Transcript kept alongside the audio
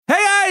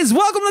guys,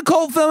 welcome to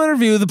Cult Film and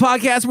Review, the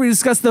podcast where we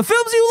discuss the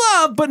films you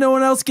love, but no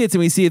one else gets, and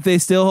we see if they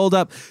still hold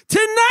up.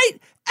 Tonight,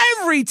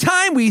 every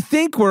time we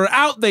think we're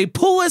out, they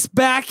pull us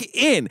back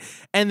in,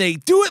 and they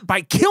do it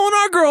by killing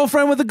our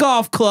girlfriend with a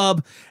golf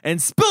club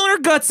and spilling her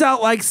guts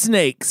out like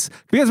snakes,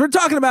 because we're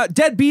talking about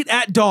Deadbeat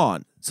at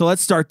Dawn. So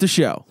let's start the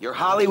show. Your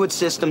Hollywood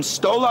system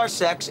stole our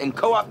sex and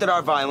co-opted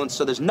our violence,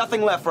 so there's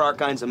nothing left for our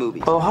kinds of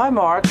movies. Oh, hi,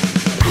 Mark.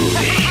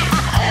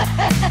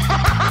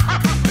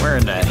 Where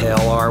in the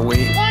hell are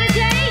we? Want a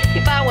date?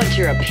 If I want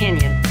your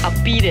opinion,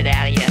 I'll beat it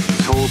out of you.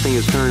 This whole thing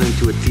has turned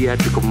into a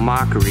theatrical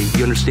mockery.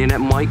 You understand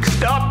that, Mike?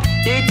 Stop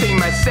eating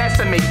my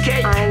sesame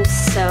cake! I'm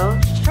so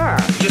sure.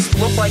 Just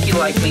look like you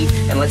like me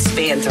and let's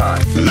stay in time.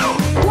 No.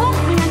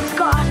 Wolfman's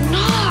got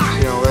gnar.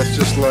 You know, that's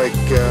just like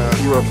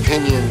your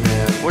opinion,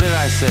 man. What did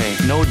I say?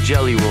 No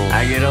jelly roll.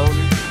 I get older,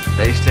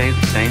 they stay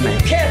the same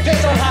age. Can't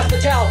piss on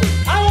hospitality.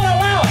 I won't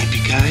allow it.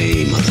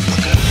 Yippee-ki-yay,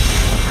 motherfucker.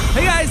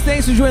 Hey guys,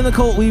 thanks for joining the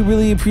cult. We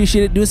really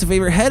appreciate it. Do us a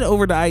favor, head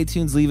over to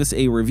iTunes, leave us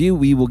a review.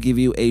 We will give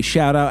you a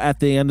shout out at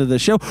the end of the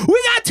show.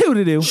 We got 2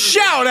 to do.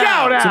 Shout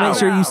out! So make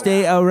sure you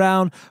stay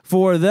around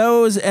for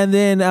those. And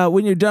then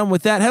when you're done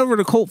with that, head over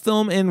to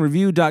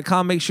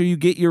cultfilmandreview.com. Make sure you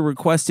get your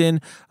request in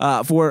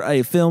for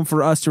a film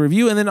for us to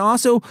review. And then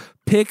also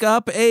pick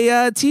up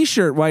a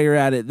t-shirt while you're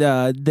at it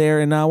there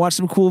and watch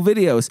some cool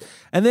videos.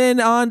 And then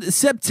on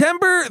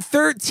September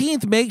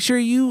 13th, make sure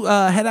you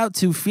head out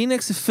to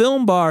Phoenix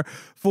Film Bar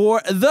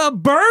for The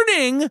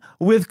Burning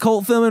with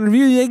Cult Film and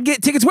Review. You can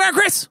get tickets where,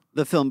 Chris?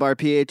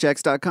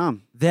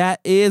 thefilmbarphx.com.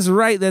 That is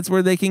right. That's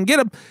where they can get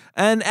them.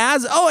 And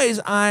as always,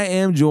 I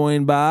am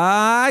joined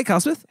by Kyle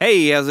Smith.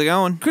 Hey, how's it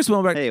going? Chris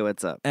Willenbeck. Hey,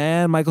 what's up?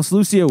 And Michael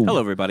Slucio. Hello,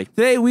 everybody.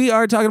 Today we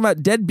are talking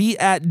about Deadbeat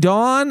at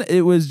Dawn.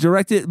 It was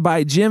directed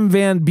by Jim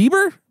Van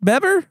Beber.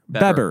 Beber?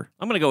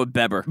 I'm going to go with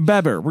Beber.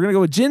 We're going to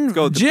go with Jim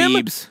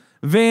Biebs.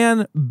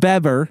 Van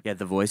Beber. Yeah,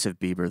 the voice of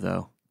Bieber,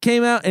 though.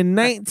 Came out in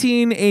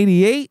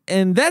 1988,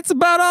 and that's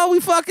about all we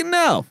fucking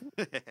know.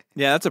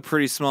 Yeah, that's a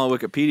pretty small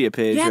Wikipedia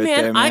page yeah, right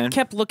man, there, man. I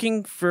kept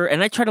looking for,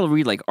 and I tried to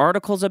read like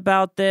articles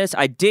about this.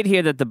 I did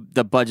hear that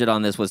the budget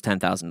on this was $10,000.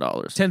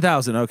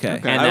 $10,000, okay.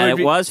 And that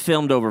it was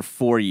filmed over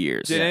 4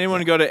 years. Did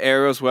anyone go to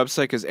Arrow's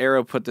website? Because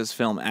Arrow put this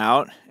film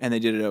out, and they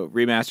did a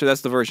remaster.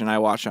 That's the version I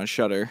watched on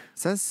Shudder. It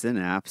says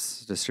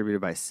Synapse,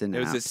 distributed by Synapse.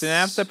 It was the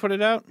Synapse that put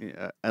it out?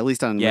 Yeah, at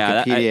least on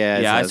Yeah,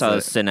 Wikipedia. I saw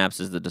Synapse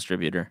as the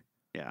distributor.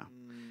 Yeah.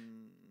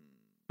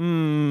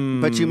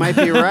 Mm. But you might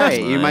be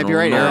right. You might be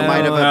right. Arrow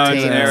might have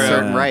obtained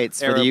certain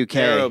rights for the UK.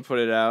 Arrow put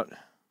it out.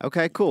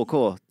 Okay,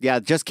 cool. Yeah,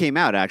 it just came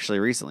out actually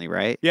recently,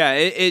 right? Yeah,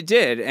 it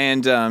did,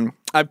 and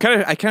I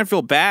kind of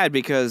feel bad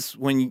because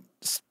when you,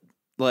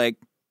 like,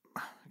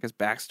 I guess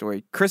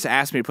backstory. Chris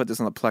asked me to put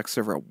this on the Plex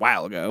server a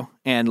while ago,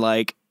 and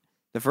like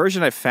the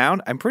version I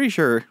found, I'm pretty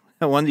sure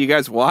the one that you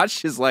guys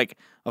watched is like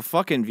a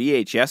fucking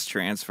VHS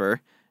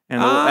transfer,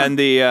 and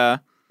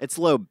the It's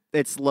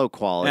low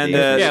quality. And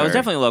Yeah, it was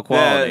definitely low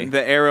quality.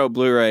 The Arrow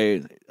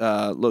Blu-ray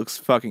looks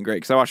fucking great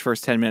because I watched the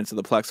first 10 minutes of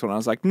the Plex one. I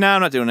was like, no, I'm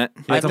not doing it.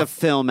 Like the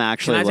film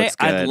actually looks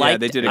good.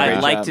 They did a great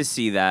I'd like job. to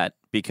see that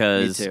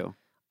because Me too.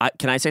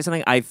 Can I say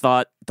something? I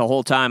thought the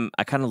whole time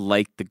I kind of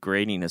liked the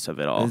graininess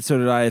of it all. And so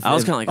did I. I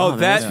was kind of like, oh,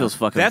 man, this feels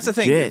fucking. That's the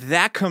thing. legit.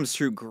 That comes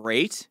through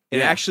great. It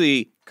Yeah.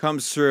 actually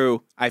comes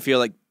through, I feel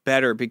like,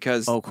 better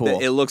because cool.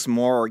 it looks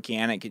more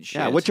organic and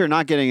shit. Yeah, what you're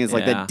not getting is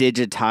like Yeah. the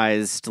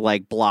digitized,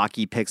 like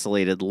blocky,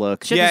 pixelated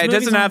look. Shit, Yeah, this it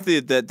doesn't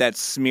movie's have that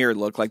smeared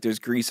look like there's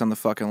grease on the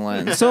fucking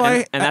lens. So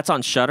and that's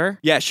on Shudder.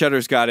 Yeah,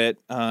 Shudder's got it.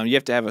 You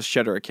have to have a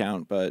Shudder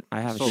account, but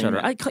I have a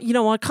Shudder. You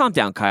know what? Calm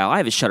down, Kyle. I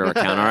have a Shudder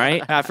account. All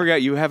right. I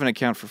forgot you have an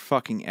account for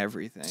fucking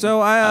everything. So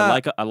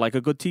I like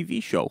a good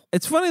TV show.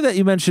 It's funny that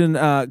you mentioned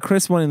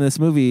Chris wanting this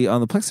movie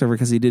on the Plex server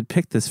because he did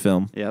pick this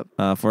film. Yep.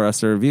 For us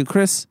to review.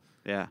 Chris,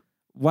 Yeah.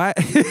 why?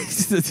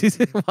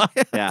 Why?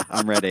 Yeah,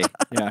 I'm ready.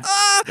 yeah,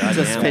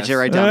 Just pitch it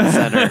right down the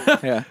center.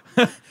 yeah.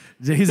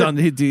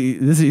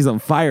 He's on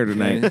fire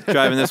tonight.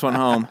 Driving this one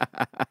home.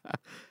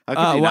 How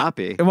could you not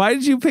be? Why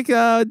did you pick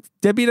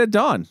Deadbeat at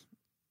Dawn?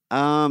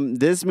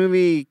 This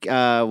movie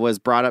was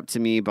brought up to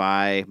me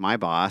by my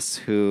boss,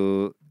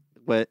 who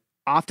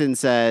often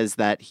says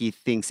that he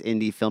thinks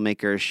indie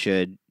filmmakers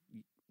should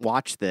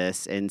watch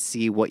this and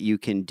see what you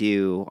can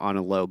do on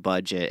a low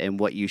budget and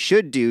what you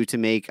should do to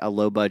make a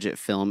low budget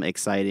film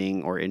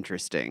exciting or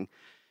interesting.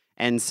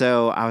 And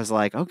so I was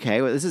like,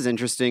 okay, well, this is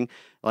interesting.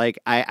 Like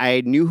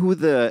I knew who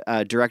the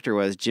director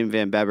was, Jim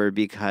Van Beber,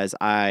 because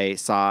I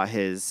saw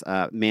his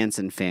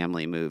Manson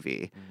family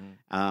movie,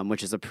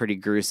 which is a pretty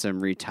gruesome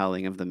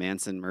retelling of the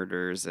Manson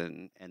murders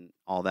and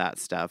all that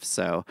stuff.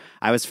 So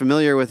I was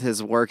familiar with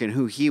his work and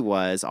who he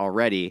was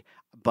already,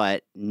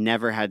 but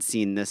never had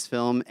seen this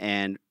film.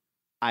 And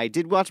I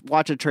did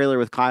watch a trailer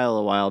with Kyle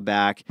a while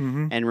back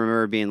and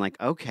remember being like,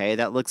 okay,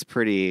 that looks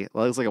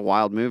like a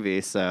wild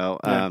movie. So,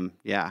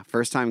 yeah,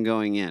 first time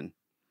going in.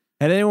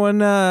 Had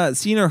anyone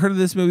seen or heard of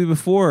this movie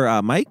before?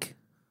 Mike?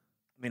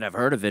 I mean, I've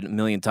heard of it a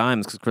million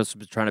times because Chris has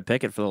been trying to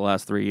pick it for the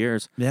last 3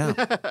 years.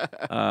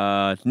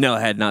 Yeah. No, I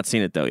had not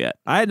seen it though yet.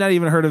 I had not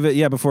even heard of it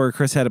yet before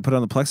Chris had it put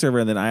on the Plex server,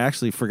 and then I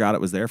actually forgot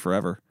it was there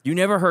forever. You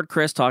never heard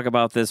Chris talk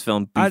about this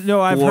film before?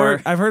 No, I've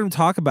heard him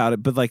talk about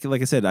it, but like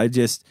I said, I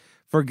just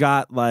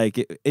forgot.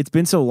 Like it's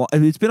been so long.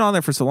 It's been on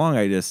there for so long.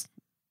 I just,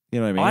 you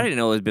know what I mean? Oh, I didn't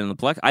know it was been in the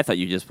Plex. I thought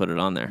you just put it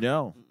on there.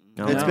 No.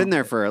 It's been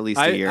there for at least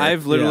a year.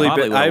 I've literally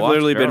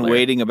Yeah. been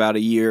waiting about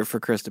a year for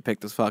Chris to pick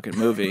this fucking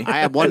movie.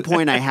 At one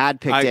point I had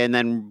picked it and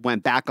then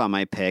went back on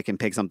my pick and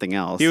picked something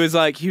else. He was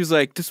like,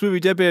 this movie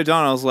Deadbeat at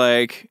Dawn. I was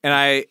like, and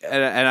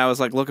I was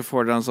like looking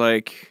for it. And I was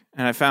like,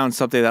 and I found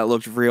something that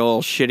looked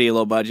real shitty,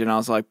 low budget. And I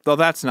was like, well,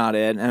 that's not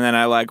it. And then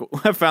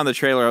I found the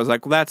trailer. I was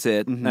like, well, that's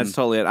it. Mm-hmm. That's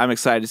totally it. I'm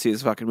excited to see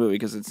this fucking movie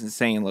because it's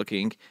insane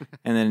looking.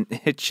 And then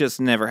it just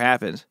never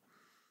happened.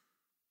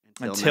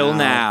 Until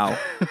now.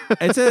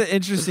 It's an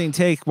interesting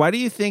take. Why do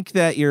you think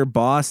that your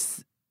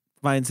boss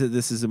finds that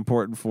this is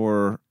important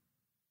for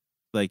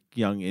like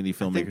young indie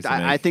filmmakers?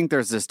 I think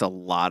there's just a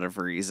lot of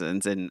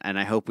reasons, and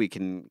I hope we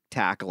can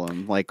tackle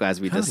them like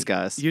as we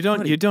discussed. You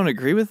don't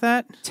agree with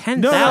that?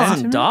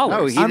 $10,000.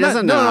 No, he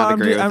doesn't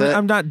agree with it.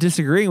 I'm not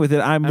disagreeing with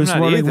it. I'm just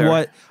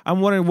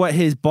wondering what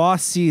his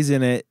boss sees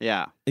in it.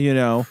 Yeah. You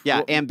know.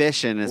 Yeah,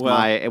 ambition is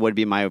would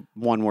be my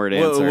one word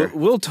answer.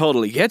 We'll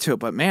totally get to it,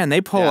 but man, they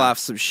pull off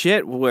some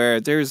shit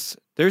where there's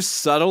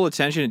subtle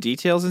attention to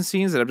details in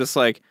scenes that I'm just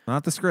like,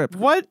 not the script.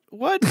 What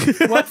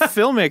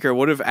filmmaker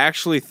would have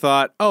actually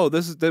thought, oh,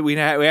 this is that we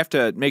have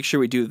to make sure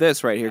we do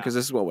this right here because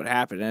this is what would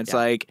happen. And it's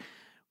like,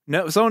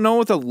 no one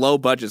with a low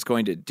budget is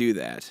going to do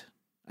that.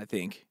 I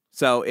think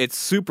so. It's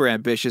super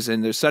ambitious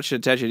and there's such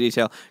attention to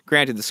detail.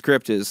 Granted, the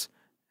script is,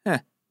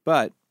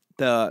 but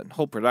the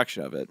whole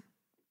production of it.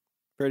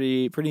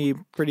 Pretty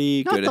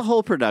good. Not the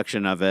whole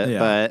production of it,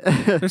 but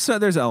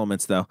there's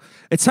elements though.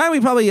 It's time we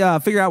probably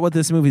figure out what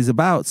this movie's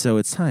about. So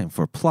it's time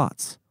for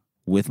Plots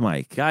with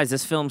Mike. Guys,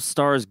 this film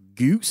stars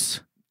Goose.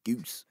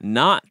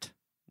 Not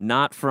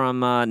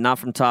from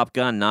Top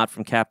Gun, not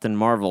from Captain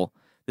Marvel.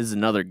 This is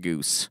another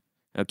Goose.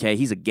 Okay,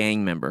 he's a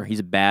gang member. He's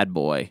a bad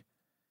boy,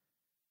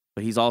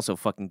 but he's also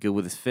fucking good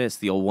with his fists,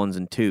 the old ones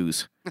and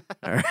twos.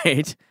 All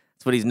right,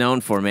 that's what he's known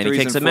for, man. He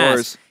kicks a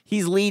mess.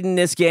 He's leading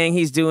this gang.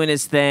 He's doing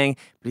his thing,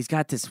 but he's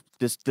got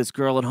this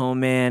girl at home,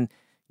 man.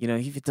 You know,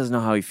 he doesn't know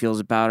how he feels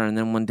about her. And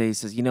then one day he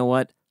says, you know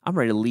what? I'm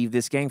ready to leave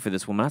this gang for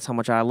this woman. That's how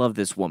much I love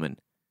this woman.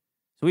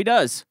 So he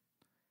does.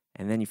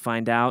 And then you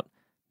find out,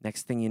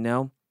 next thing you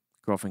know,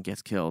 girlfriend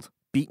gets killed,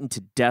 beaten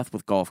to death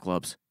with golf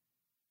clubs.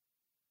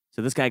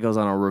 So this guy goes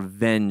on a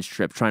revenge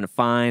trip trying to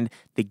find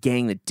the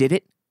gang that did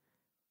it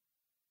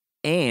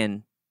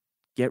and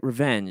get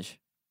revenge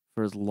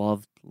for his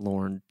lost.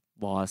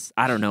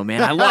 I don't know,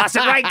 man. I lost it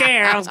right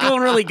there. I was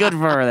going really good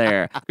for her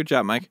there. Good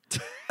job, Mike.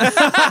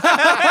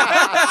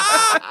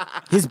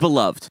 His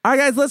beloved. All right,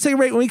 guys, let's take a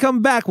break. When we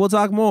come back, we'll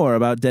talk more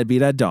about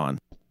Deadbeat at Dawn.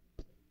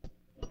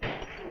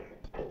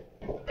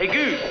 Hey,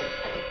 Goose.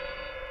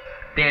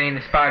 Danny and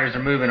the spiders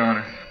are moving on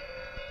us.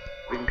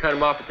 We can cut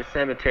them off at the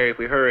cemetery if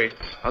we hurry.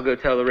 I'll go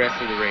tell the rest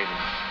of the ravens.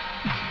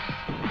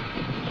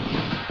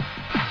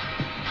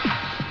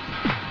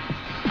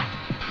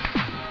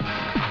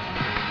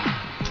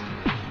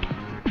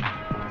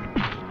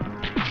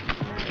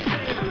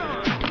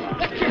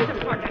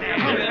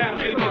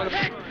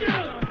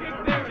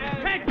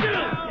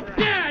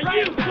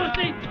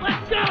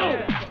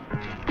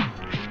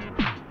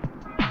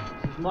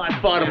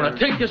 My fault. I'm gonna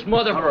take this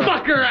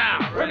motherfucker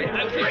out.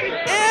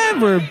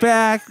 And we're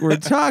back. We're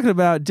talking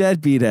about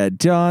Deadbeat at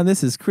Dawn.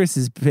 This is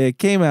Chris's pick.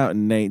 Came out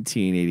in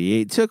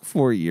 1988. Took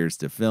 4 years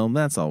to film.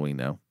 That's all we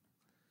know.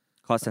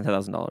 Cost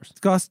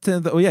 $10,000. Cost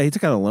 $10,000. Oh yeah, he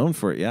took out a loan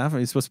for it. Yeah,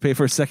 he's supposed to pay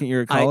for his second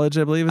year of college.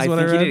 I believe is what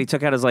I read. He did. He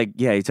took out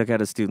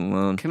his student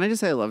loan. Can I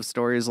just say I love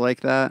stories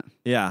like that?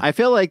 Yeah, I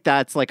feel like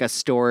that's like a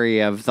story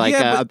of like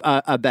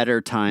a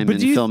better time in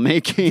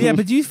filmmaking. Yeah,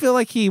 but do you feel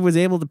like he was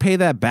able to pay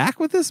that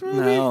back with this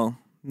movie?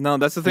 No,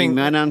 that's the thing. He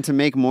went on to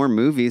make more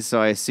movies,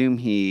 so I assume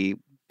he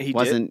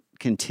wasn't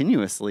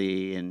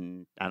continuously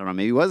in. I don't know.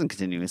 Maybe he wasn't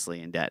continuously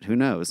in debt. Who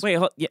knows? Wait,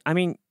 I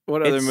mean,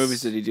 what other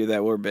movies did he do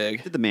that were big?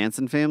 He did the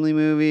Manson family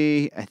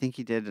movie. I think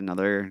he did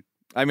another.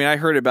 I mean, I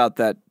heard about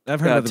that. I've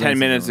heard about 10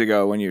 minutes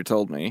ago when you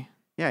told me.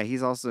 Yeah,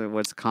 he's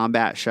also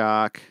Combat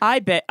Shock. I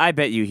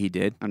bet you he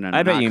did. Oh, no,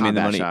 I bet you made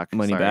the Shock.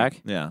 money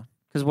back. Yeah.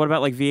 Because what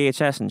about like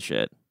VHS and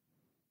shit?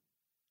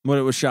 What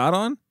it was shot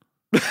on?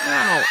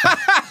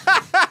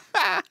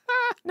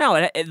 No,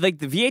 like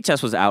the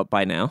VHS was out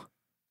by now.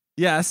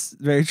 Yes,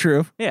 very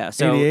true. Yeah,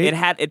 so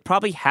 88? it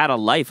probably had a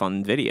life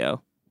on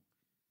video.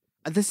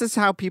 This is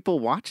how people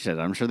watched it.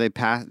 I'm sure they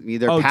passed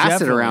it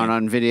around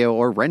on video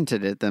or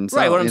rented it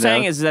themselves. Right. What I'm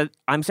saying is that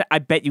I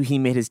bet you he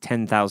made his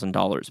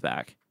 $10,000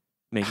 back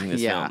making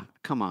this film.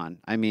 Come on.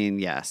 I mean,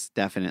 yes,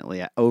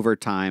 definitely. Over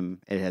time,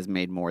 it has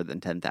made more than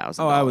 $10,000.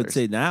 Oh, I would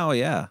say now,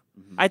 yeah.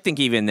 I think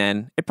even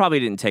then, it probably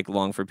didn't take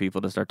long for people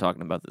to start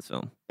talking about this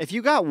film. If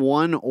you got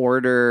one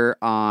order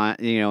on,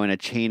 in a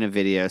chain of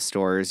video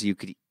stores, you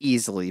could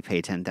easily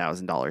pay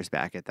 $10,000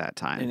 back at that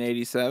time. In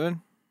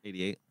 87?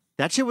 88.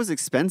 That shit was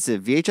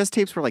expensive. VHS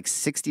tapes were like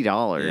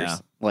 $60. Yeah.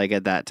 like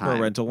at that For time.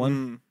 a rental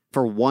one.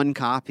 For one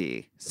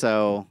copy.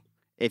 So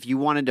if you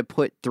wanted to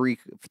put three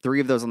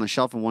of those on the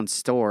shelf in one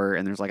store,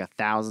 and there's like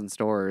 1,000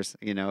 stores,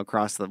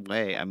 across the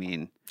way. I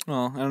mean,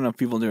 well, I don't know if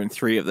people are doing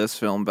 3 of this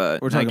film,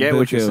 but We're I talking get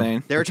what you're buku.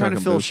 saying. they were trying to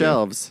talking fill buku.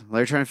 shelves. They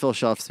were trying to fill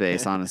shelf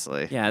space,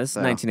 honestly. Yeah, this is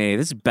So- 1980.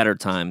 This is better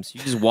times.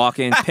 You just walk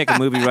in, pick a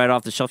movie right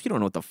off the shelf. You don't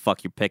know what the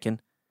fuck you're picking.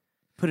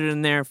 Put it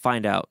in there,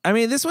 find out. I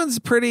mean, this one's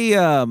pretty.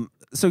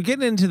 So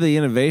getting into the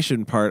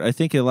innovation part, I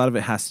think a lot of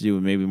it has to do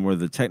with maybe more of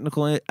the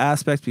technical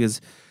aspect, because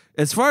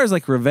as far as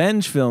like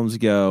revenge films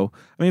go,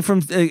 I mean,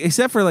 from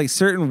except for like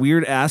certain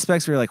weird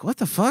aspects where you're like, what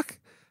the fuck?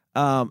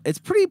 It's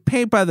pretty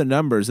paint by the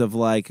numbers of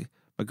like,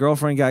 my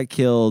girlfriend got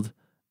killed,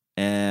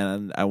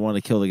 and I want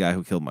to kill the guy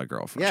who killed my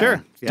girlfriend. Yeah.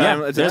 Sure.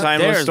 Yeah. It's a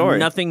timeless There's story.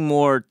 nothing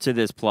more to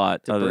this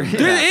plot. Other than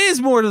There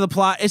is more to the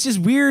plot. It's just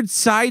weird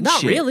side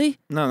Not shit. really.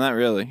 No, not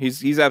really.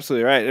 He's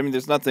absolutely right. I mean,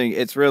 there's nothing.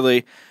 It's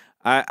really,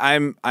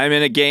 I'm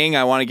in a gang.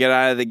 I want to get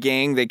out of the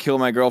gang. They kill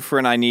my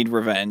girlfriend. I need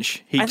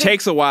revenge. He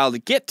takes a while to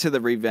get to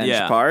the revenge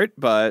part,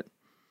 but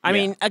I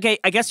mean, okay,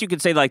 I guess you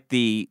could say like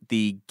the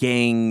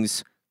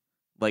gangs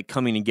like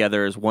coming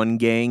together as one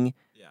gang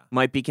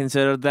might be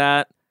considered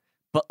that.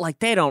 But like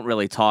they don't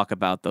really talk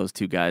about those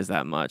two guys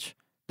that much.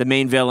 The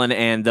main villain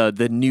and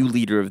the new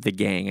leader of the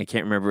gang. I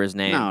can't remember his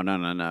name.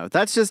 No.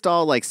 That's just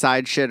all like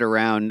side shit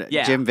around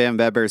Jim Van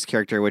Bebber's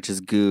character, which is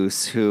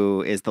Goose,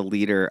 who is the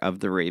leader of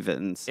the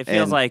Ravens. It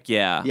feels like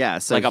so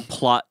like a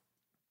plot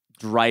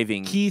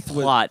driving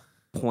plot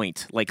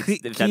point. Like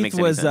if that makes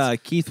any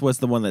sense. Keith was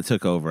the one that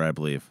took over, I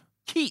believe.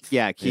 Keith.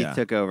 Yeah, Keith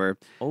took over.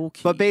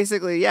 Okay. But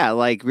basically,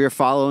 like we're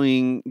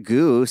following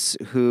Goose,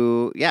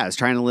 who, is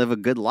trying to live a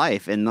good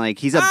life, and like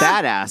he's a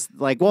badass.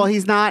 Like, well,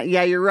 he's not.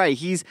 Yeah, you're right.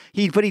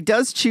 But he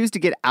does choose to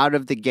get out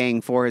of the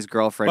gang for his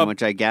girlfriend,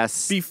 which I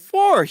guess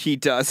before he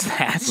does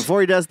that,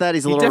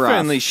 he's a little rough. He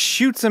definitely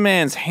shoots a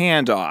man's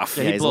hand off.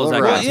 Yeah, he blows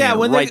that guy's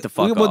hand right the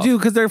fuck well, off. dude,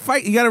 because they're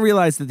fighting. You got to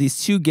realize that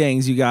these two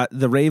gangs, you got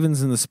the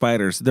Ravens and the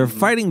Spiders. They're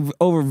fighting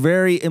over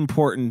very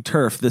important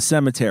turf, the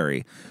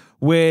cemetery,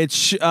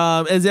 which,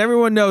 as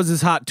everyone knows,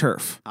 is hot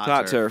turf.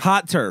 Hot turf.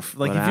 Hot turf.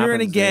 Like, What if you're in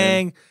a happens,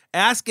 gang,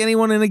 ask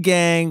anyone in a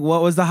gang,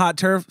 what was the hot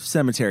turf?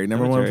 Cemetery,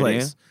 number one Cemetery,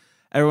 place.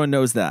 Everyone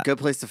knows that. Good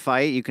place to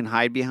fight. You can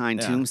hide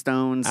behind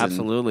tombstones.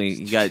 Absolutely.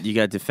 You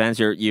got defense.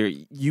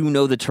 You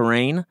know the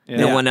terrain. Yeah.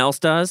 No one else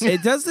does.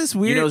 It does this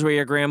weird. You knows where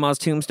your grandma's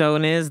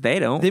tombstone is. They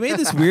don't. They made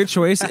this weird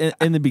choice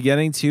in the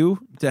beginning too,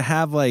 to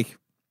have like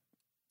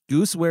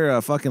Goose wear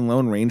a fucking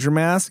Lone Ranger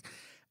mask,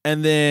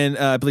 and then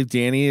I believe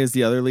Danny is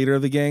the other leader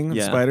of the gang,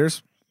 the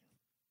Spiders.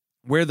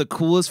 Wear the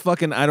coolest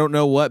fucking I don't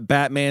know what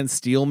Batman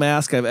steel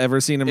mask I've ever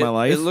seen in my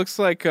life. It looks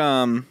like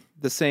the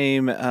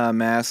same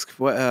mask.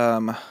 What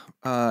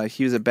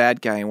he was a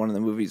bad guy in one of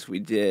the movies we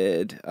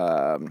did.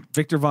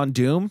 Victor Von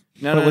Doom,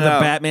 No, with a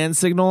Batman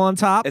signal on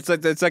top. It's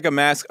like a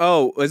mask.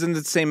 Oh, isn't it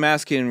the same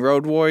mask in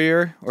Road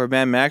Warrior or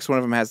Mad Max? One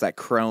of them has that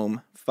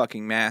chrome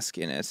fucking mask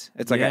in it.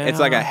 It's like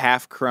a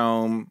half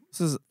chrome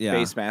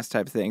face mask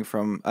type thing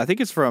from. I think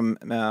it's from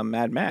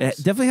Mad Max.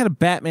 It definitely had a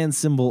Batman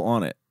symbol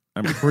on it.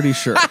 I'm pretty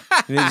sure.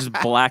 They just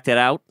blacked it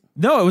out.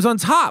 No, it was on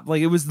top.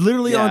 Like, it was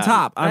literally on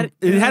top.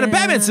 It had a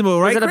Batman symbol,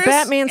 right? Was it a Chris?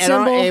 Batman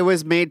symbol? It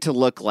was made to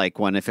look like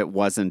one if it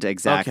wasn't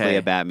exactly Okay.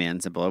 a Batman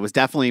symbol. It was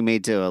definitely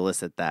made to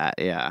elicit that.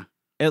 Yeah.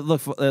 It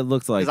looked like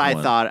Because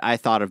one. I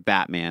thought of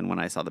Batman when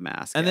I saw the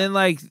mask. And then,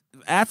 like,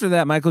 after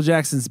that, Michael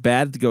Jackson's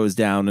bad goes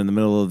down in the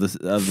middle of the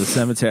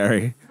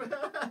cemetery.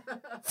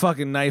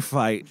 Fucking knife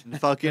fight.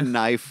 Fucking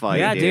knife fight.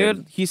 Yeah,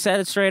 dude. He said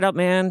it straight up,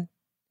 man.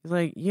 He's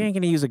like, you ain't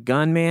gonna use a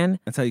gun, man.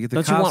 That's how you get the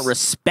Don't cops. you want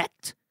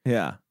respect?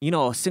 Yeah. You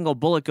know, a single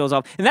bullet goes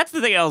off. And that's the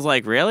thing I was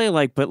like, really?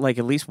 Like, but like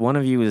at least one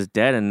of you is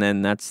dead and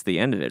then that's the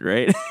end of it,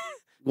 right?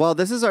 Well,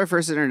 this is our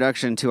first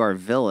introduction to our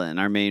villain,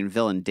 our main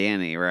villain,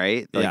 Danny,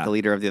 right? Like the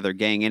leader of the other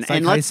gang. And,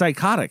 he's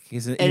psychotic.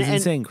 He's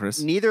insane, Chris.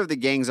 Neither of the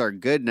gangs are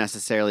good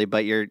necessarily,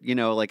 but you're,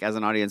 like as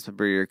an audience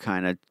member, you're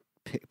kind of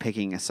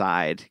picking a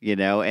side,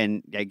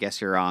 and I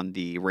guess you're on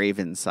the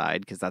Raven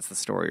side because that's the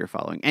story you're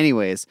following.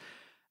 Anyways,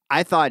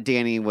 I thought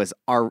Danny was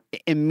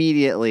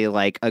immediately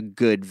like a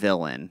good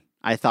villain.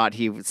 I thought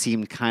he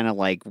seemed kind of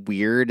like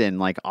weird and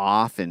like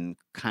off and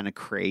kind of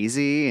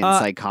crazy and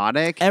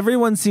psychotic.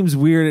 Everyone seems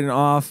weird and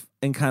off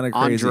and kind of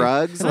crazy. On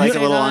drugs, like a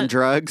little on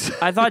drugs.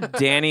 I thought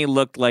Danny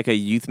looked like a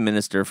youth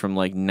minister from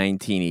like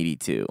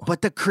 1982.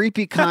 But the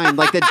creepy kind,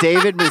 like the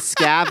David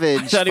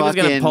Miscavige. I thought he was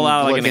going to pull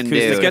out like an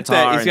acoustic dude.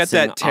 guitar. He's got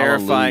that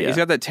terrifying. He's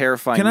got that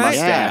terrifying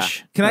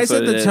mustache. Can I That's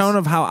set what the it tone is.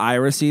 of how I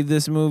received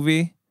this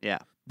movie? Yeah.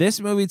 This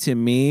movie to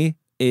me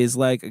is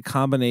like a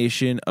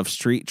combination of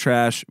Street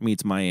Trash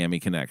meets Miami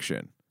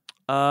Connection.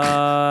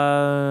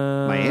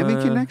 Miami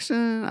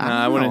Connection?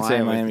 I wouldn't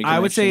say Miami Connection. I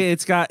would say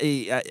it's got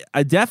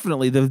I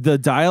definitely the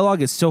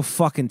dialogue is so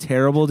fucking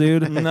terrible,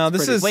 dude. No,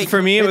 this is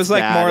for me. It was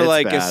like bad, more it's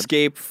like bad.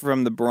 Escape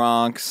from the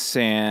Bronx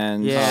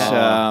and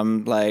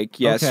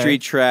Okay.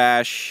 Street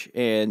Trash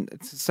and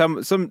some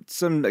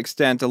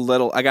extent a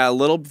little. I got a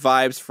little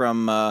vibes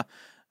from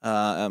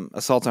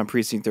Assault on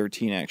Precinct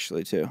 13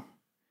 actually too.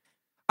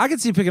 I could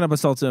see picking up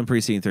Assault on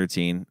Precinct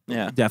 13.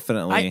 Yeah,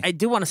 definitely. I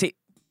do want to say,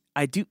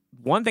 I do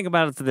one thing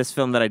about it for this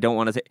film that I don't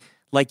want to say.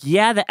 Like,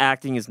 yeah, the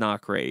acting is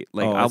not great.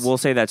 Like, I will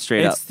say that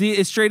straight up.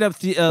 It's straight up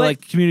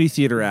like community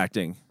theater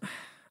acting.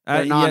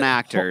 They're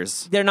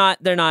non-actors. They're not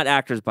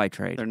actors by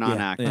trade. They're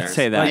non-actors. Let's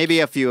say that. Maybe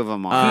a few of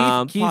them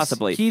are.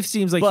 Possibly. Keith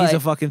seems like he's a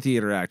fucking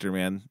theater actor,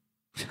 man.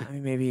 I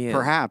mean, maybe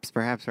perhaps.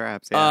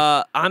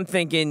 Yeah. I'm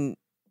thinking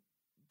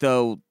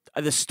though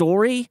the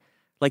story.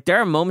 Like,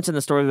 there are moments in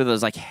the story where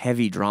there's like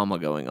heavy drama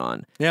going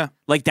on. Yeah.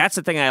 Like, that's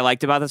the thing I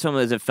liked about this film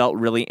is it felt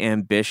really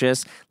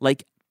ambitious.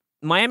 Like,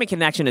 Miami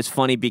Connection is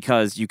funny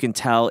because you can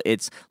tell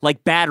it's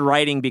like bad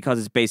writing because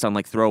it's based on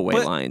like throwaway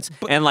lines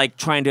and like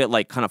trying to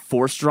like kind of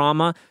force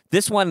drama.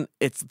 This one,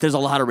 there's a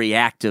lot of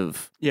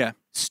reactive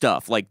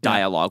stuff like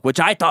dialogue, which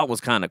I thought was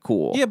kind of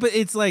cool. Yeah, but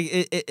it's like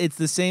it's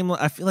the same.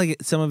 I feel like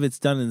some of it's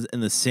done in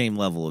the same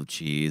level of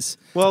cheese.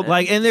 Well,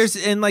 like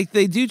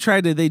they do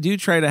try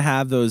to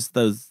have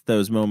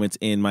those moments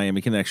in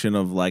Miami Connection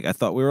of like I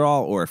thought we were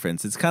all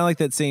orphans. It's kind of like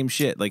that same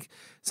shit. Like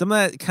some of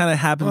that kind of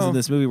happens in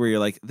this movie where you're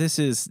like, this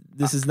is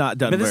not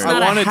done. But it's very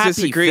not well. a happy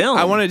disagree. film.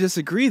 I want to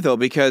disagree though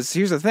because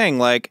here's the thing.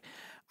 Like,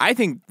 I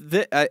think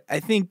the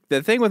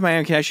thing with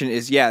Miami Connection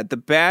is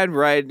the bad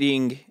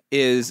writing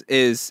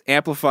is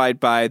amplified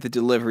by the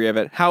delivery of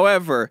it.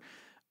 However,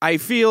 I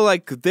feel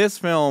like this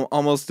film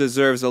almost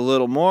deserves a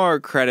little more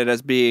credit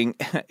as being,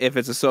 if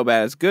it's a so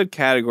bad it's good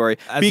category,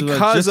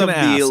 because of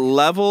the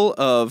level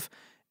of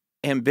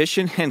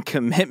ambition and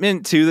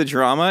commitment to the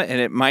drama, and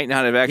it might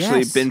not have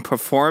actually been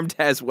performed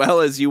as well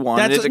as you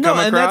wanted it to come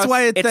across. And that's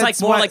why it's like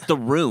more like The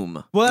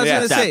Room. Well, I was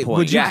going to say, point.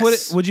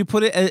 would you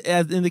put it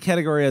as in the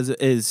category as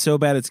is so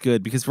bad it's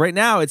good? Because right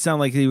now it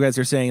sounds like you guys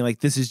are saying like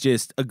this is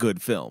just a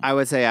good film. I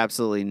would say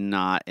absolutely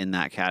not in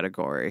that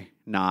category.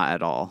 Not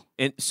at all.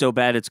 So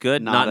bad it's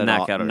good. Not in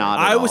that category. Not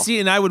I would see,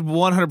 and I would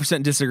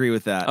 100% disagree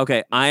with that.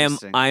 Okay, I'm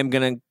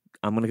gonna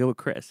go with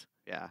Chris.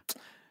 Yeah.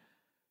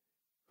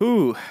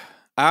 Ooh.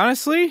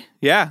 Honestly,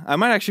 I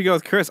might actually go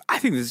with Chris. I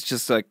think this is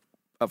just like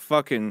a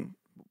fucking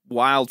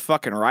wild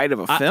fucking ride of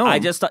a film. I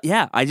just thought,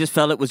 I just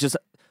felt it was just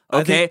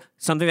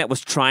something that was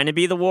trying to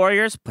be the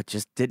Warriors, but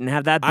just didn't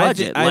have that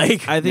budget. I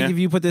think if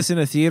you put this in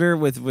a theater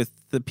with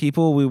the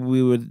people,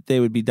 they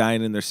would be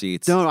dying in their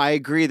seats. No, I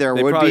agree. There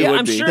would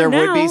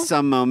be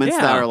some moments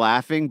that are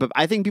laughing, but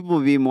I think people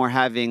would be more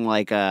having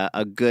like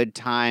a good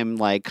time,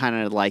 like kind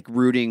of like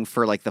rooting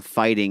for like the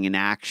fighting and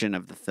action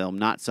of the film,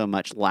 not so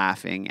much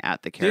laughing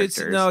at the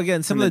characters. No,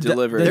 again, some of the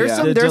delivery.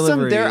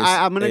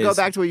 I'm going to go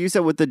back to what you said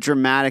with the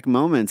dramatic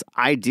moments.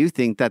 I do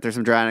think that there's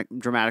some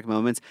dramatic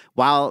moments.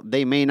 While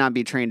they may not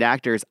be trained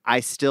actors, I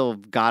still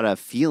got a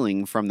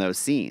feeling from those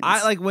scenes.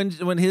 I like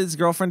when his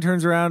girlfriend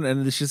turns around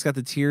and she's got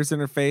the tears in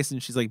her face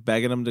and she's like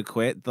begging him to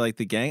quit like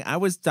the gang. I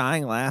was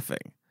dying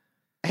laughing.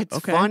 It's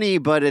funny,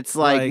 but it's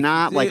like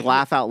not like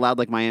laugh out loud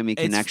like Miami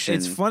Connection.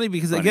 It's funny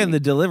because again the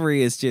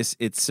delivery is just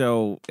it's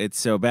so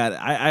bad.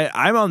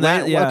 I'm on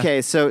that.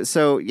 Okay,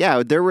 so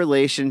their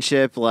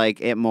relationship like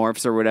it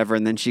morphs or whatever,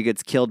 and then she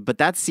gets killed. But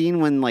that scene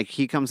when like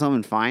he comes home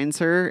and finds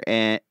her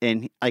and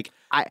like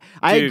I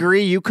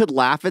agree you could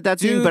laugh at that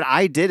scene, but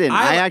I didn't.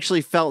 I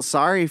actually felt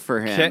sorry for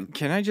him.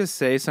 Can I just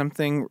say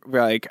something?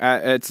 Like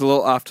it's a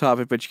little off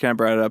topic, but you kind of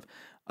brought it up.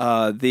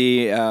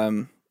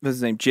 What's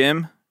his name?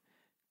 Jim.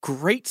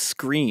 Great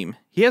scream.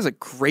 He has a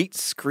great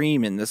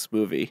scream in this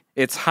movie.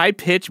 It's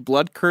high-pitched,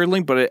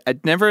 blood-curdling, but I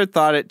never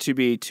thought it to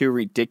be too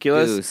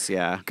ridiculous.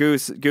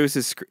 Goose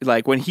is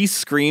like when he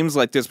screams.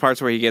 Like there's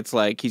parts where he gets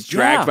like he's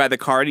dragged by the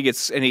cart.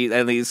 And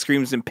he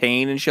screams in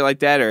pain and shit like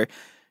that. Or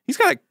he's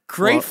got a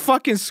great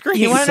fucking scream.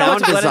 You want to know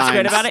what's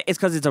great about it? It's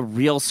because it's a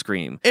real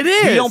scream. It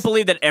is. You don't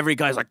believe that every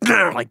guy's like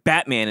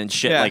Batman and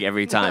shit like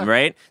every time,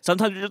 right?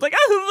 Sometimes you're just like,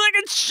 oh,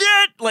 fucking shit.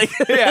 Like,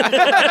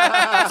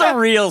 it's a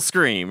real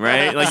scream,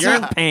 right? Like you're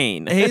in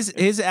pain.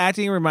 His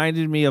acting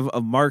reminded me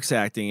of Mark's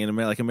acting in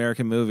like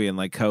American Movie and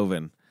like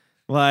Coven.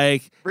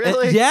 Like,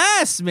 really?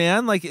 Yes,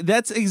 man. Like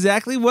that's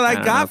exactly what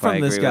I got from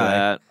this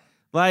guy.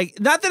 Like,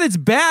 not that it's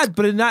bad,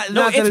 but not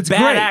that it's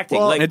bad great. acting.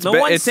 Well, like, no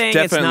one's saying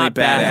it's not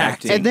bad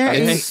acting.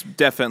 It's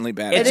definitely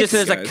bad acting. It's just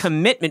there's a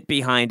commitment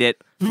behind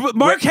it. But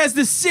Mark has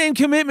the same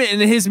commitment in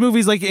his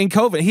movies, like in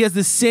Coven. He has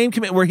the same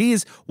commitment where he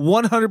is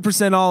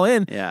 100% all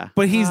in. Yeah,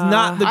 but he's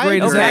not the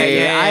greatest actor.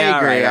 I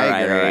agree. I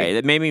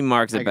agree. Maybe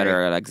Mark's a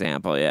better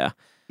example. Yeah.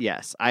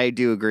 Yes, I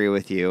do agree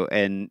with you.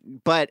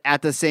 But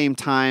at the same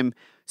time,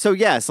 so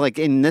yes, like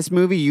in this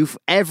movie,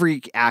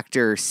 every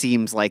actor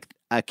seems like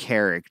a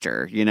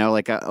character,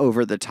 like a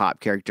over the top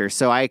character.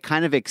 So I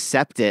kind of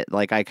accept it.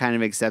 Like I kind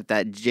of accept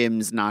that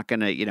Jim's not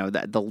gonna,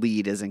 that the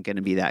lead isn't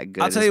gonna be that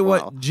good. I'll tell you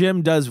what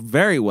Jim does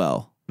very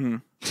well.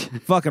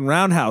 Fucking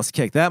roundhouse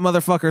kick. That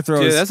motherfucker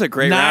throws. Dude, that's a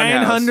great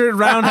 900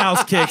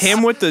 roundhouse kicks.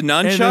 Him with the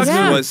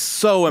nunchucks was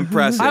so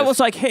impressive. I was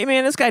like, hey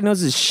man, this guy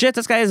knows his shit.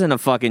 This guy isn't a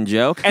fucking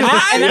joke. And then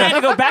I had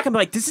to go back and be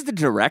like, this is the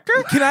director?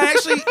 Can I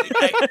actually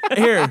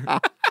here?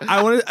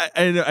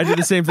 I did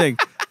the same thing.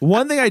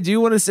 One thing I do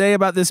want to say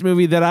about this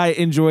movie that I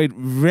enjoyed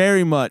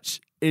very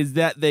much is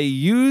that they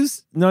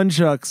use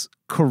nunchucks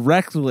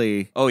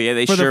correctly. Oh yeah,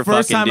 they for sure the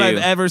first fucking time do.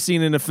 I've ever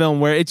seen in a film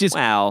where it just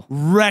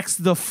wrecks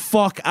the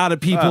fuck out of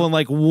people in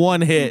like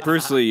one hit.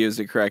 Bruce Lee used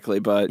it correctly,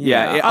 but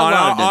Yeah, yeah, a lot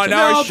of on ninjas.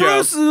 our No, show.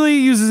 Bruce Lee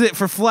uses it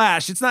for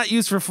Flash. It's not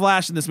used for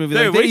Flash in this movie.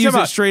 Dude, Like, what are they you use talking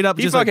it about? straight up.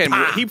 He Just fucking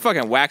like, he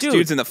fucking whacks Dude,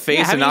 dudes in the face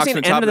yeah, and knocks them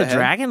haven't you top seen of the Enter the head.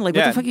 Dragon? Like,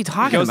 what the fuck are you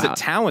talking He goes about?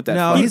 to town with that.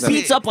 No, fucking he's thing.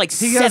 beats up like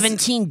he has-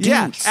 17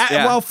 yeah, dudes.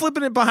 while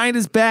flipping it behind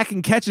his back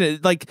and catching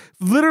it. Like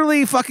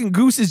literally, fucking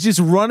Goose is just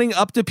running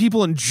up to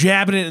people and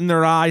jabbing it in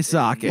their eye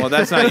socket. Well,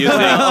 that's not using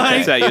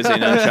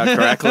nunchuck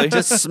correctly.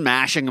 Just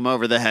smashing him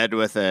over the head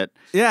with it.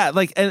 Yeah,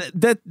 like, and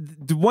that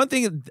the one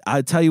thing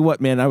I tell you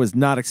what, man, I was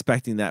not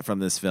expecting that from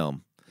this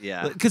film.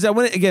 Yeah. Because I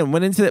went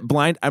into it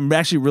blind. I'm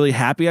actually really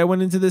happy I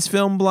went into this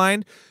film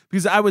blind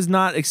because I was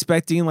not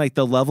expecting like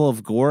the level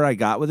of gore I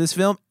got with this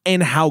film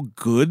and how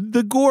good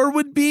the gore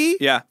would be.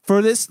 Yeah.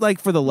 For this,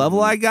 like for the level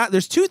I got.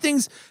 There's two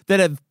things that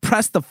have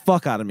pressed the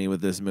fuck out of me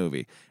with this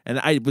movie. And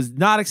I was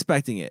not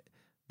expecting it.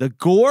 The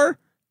gore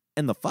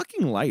and the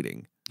fucking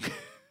lighting.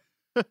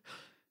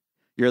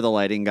 You're the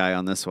lighting guy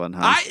on this one,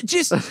 huh? I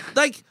just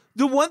like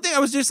the one thing I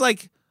was just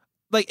like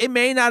it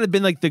may not have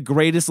been like the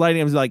greatest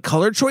lighting. It was like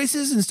color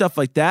choices and stuff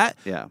like that.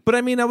 Yeah. But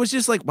I mean, I was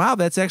just like, wow,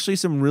 that's actually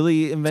some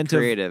really inventive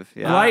creative,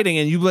 yeah. lighting.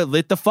 And you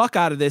lit the fuck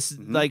out of this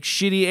like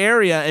shitty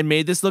area and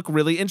made this look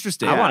really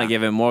interesting. I want to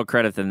give him more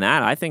credit than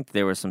that. I think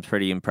there were some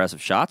pretty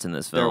impressive shots in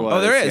this film. was,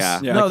 Oh, there is. yeah.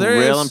 No, Like, there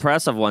is. real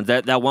impressive ones.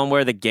 That one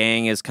where the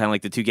gang is kind of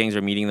like the two gangs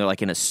are meeting. They're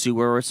like in a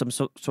sewer or some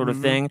sort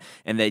of thing,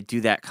 and they do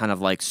that kind of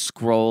like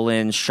scroll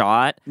in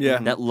shot. Yeah.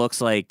 that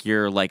looks like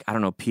you're like I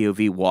don't know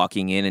POV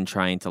walking in and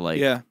trying to like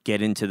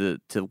get into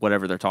to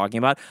whatever they're talking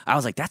about. I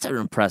was like, that's an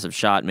impressive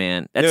shot,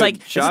 man. That's Dude, like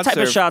that's the shots type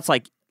are- of shots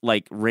like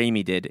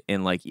Raimi did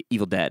in like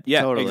Evil Dead.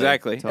 Yeah, Totally.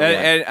 exactly. Totally.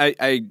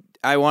 And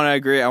I want to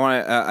agree.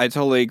 I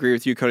totally agree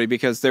with you, Cody,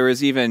 because there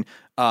is even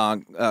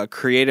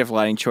creative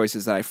lighting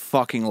choices that I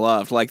fucking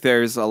loved. Like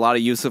there's a lot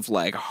of use of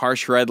like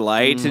harsh red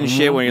light and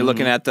shit when you're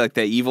looking at like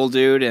the evil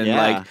dude and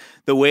like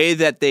the way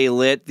that they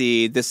lit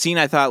the scene.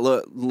 I thought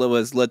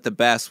was lit the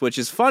best, which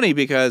is funny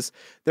because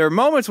there are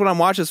moments when I'm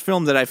watching this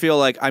film that I feel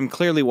like I'm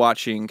clearly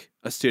watching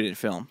a student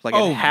film. Like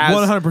it has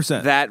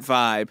 100%. that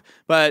vibe,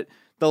 but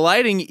the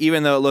lighting,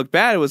 even though it looked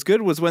bad, it was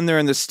good. Was when they're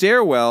in the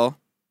stairwell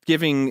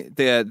giving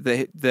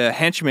the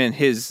henchman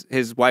his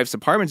wife's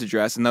apartment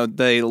address, and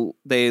they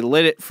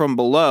lit it from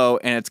below,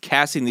 and it's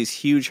casting these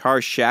huge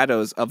harsh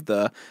shadows of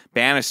the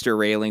banister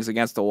railings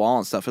against the wall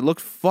and stuff. It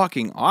looked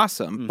fucking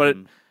awesome, but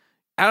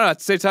I don't know. At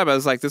the same time, I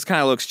was like, this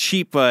kind of looks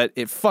cheap, but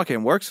it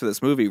fucking works for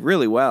this movie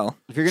really well.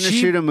 If you're gonna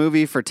shoot a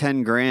movie for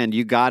 $10,000,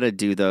 you got to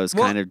do those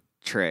kind of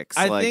tricks.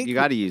 I Like think- you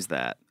got to use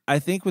that. I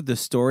think with the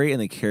story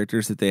and the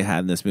characters that they had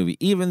in this movie,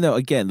 even though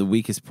again the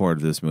weakest part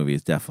of this movie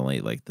is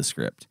definitely like the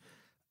script,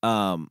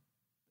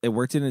 it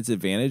worked in its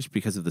advantage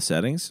because of the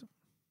settings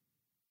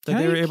that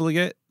they were able to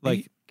get.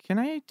 Like, Can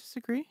I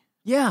disagree?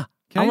 Yeah.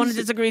 Can I I want to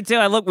just- disagree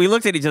too. We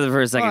looked at each other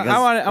for a second. I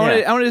want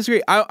to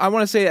disagree. I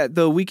want to say that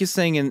the weakest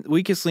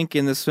link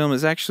in this film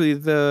is actually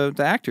the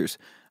actors.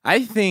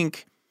 I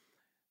think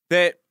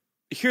that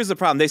here's the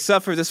problem. This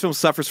film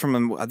suffers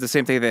from the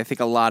same thing that I think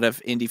a lot of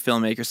indie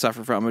filmmakers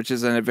suffer from, which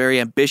is a very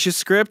ambitious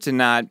script and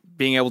not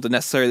being able to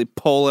necessarily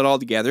pull it all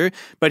together.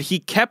 But he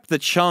kept the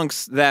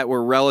chunks that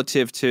were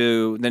relative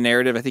to the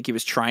narrative I think he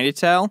was trying to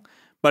tell,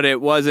 but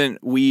it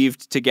wasn't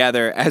weaved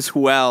together as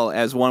well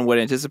as one would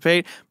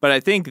anticipate. But I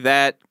think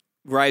that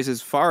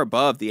rises far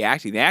above the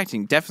acting. The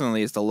acting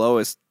definitely is the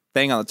lowest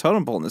thing on the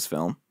totem pole in this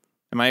film.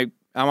 I'm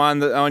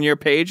on your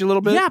page a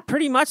little bit? Yeah,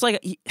 pretty much. Like,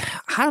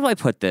 how do I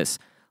put this?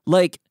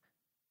 Like,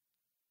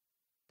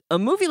 a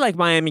movie like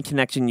Miami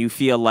Connection, you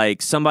feel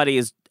like somebody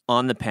is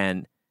on the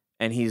pen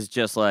and he's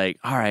just like,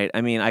 all right,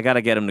 I mean, I got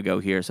to get him to go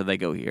here, so they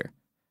go here.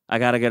 I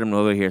got to get him to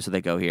go here, so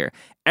they go here.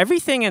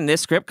 Everything in this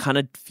script kind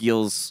of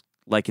feels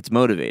like it's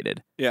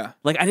motivated. Yeah.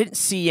 Like, I didn't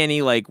see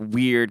any, like,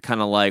 weird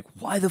kind of like,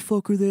 why the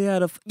fuck are they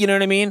out of... You know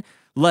what I mean?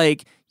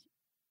 Like,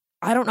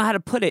 I don't know how to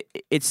put it.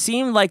 It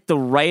seemed like the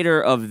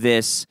writer of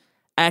this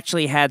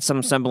actually had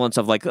some semblance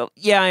of like, oh,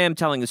 yeah, I am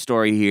telling a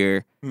story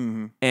here,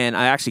 and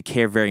I actually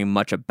care very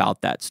much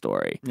about that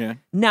story. Yeah.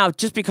 Now,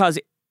 just because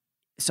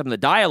some of the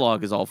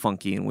dialogue is all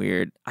funky and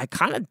weird, I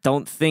kind of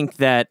don't think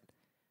that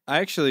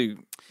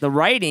the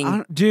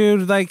writing,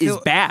 dude, like is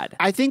bad.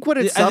 I think what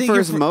it I think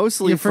suffers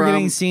mostly you're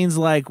forgetting from scenes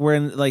like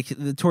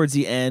towards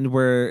the end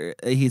where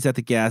he's at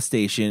the gas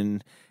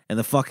station and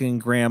the fucking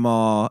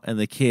grandma and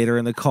the kid are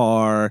in the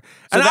car.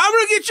 And I'm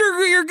gonna get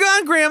your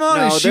gun, grandma.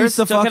 No, and shoots there's-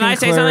 the So fucking can I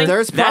say clerk. something?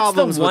 There's That's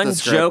problems the with one the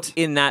script. joke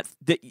in that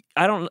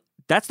I don't.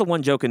 That's the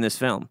one joke in this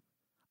film.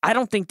 I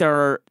don't think there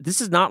are. This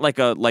is not like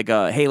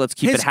a hey, let's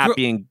keep His it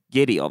happy and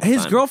giddy all the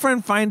His time.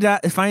 girlfriend finds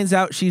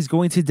out she's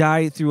going to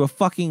die through a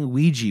fucking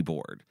Ouija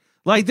board.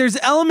 Like there's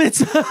elements.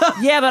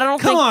 Yeah, but I don't.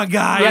 Come think, on,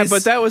 guys. Yeah,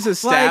 but that was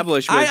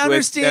established Like, with, I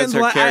understand. as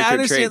her I character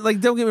understand. trait.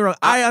 Like, don't get me wrong.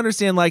 I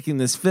understand liking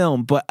this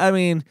film, but I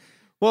mean,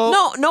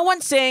 Well, no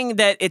one's saying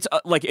that it's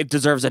like it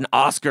deserves an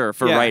Oscar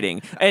for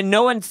writing, and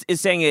no one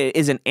is saying it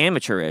isn't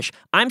amateurish.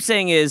 I'm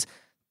saying is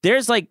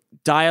there's like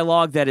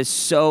dialogue that is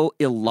so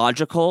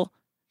illogical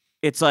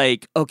it's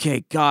like,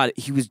 okay, God,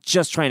 he was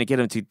just trying to get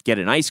him to get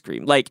an ice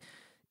cream. Like,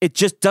 it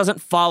just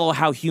doesn't follow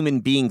how human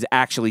beings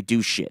actually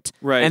do shit.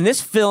 Right. And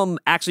this film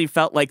actually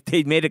felt like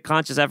they made a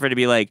conscious effort to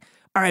be like,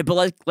 all right,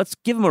 but let's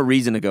give him a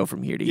reason to go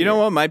from here to here. You know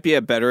what might be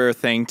a better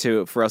thing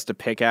for us to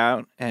pick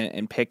out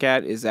and pick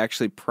at is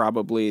actually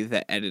probably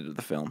the edit of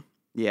the film.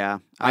 Yeah,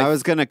 I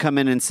was going to come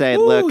in and say,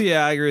 Ooh, look,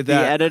 yeah, I agree with the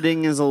that.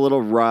 editing is a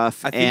little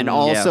rough, and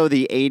also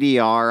the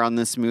ADR on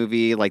this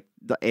movie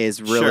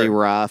is really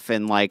rough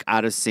and like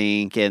out of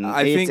sync. And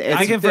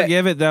I can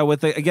forgive it though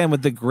with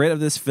the grit of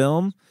this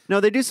film. No,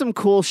 they do some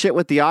cool shit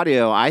with the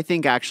audio. I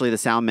think actually the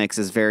sound mix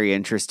is very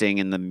interesting,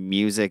 and the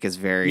music is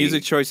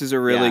music choices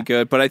are really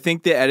good. But I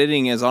think the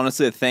editing is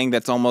honestly a thing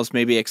that's almost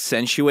maybe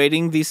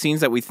accentuating these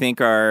scenes that we think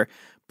are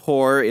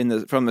poor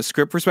from the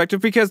script perspective,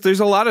 because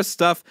there's a lot of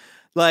stuff.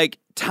 Like,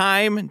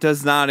 time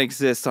does not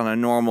exist on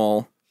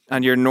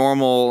your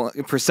normal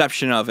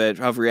perception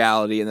of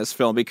reality in this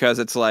film, because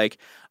it's like,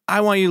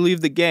 I want you to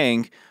leave the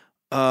gang.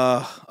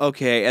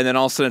 Okay. And then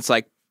all of a sudden it's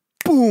like,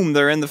 boom,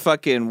 they're in the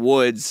fucking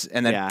woods,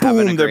 and then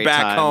boom, they're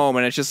back home.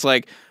 And it's just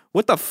like,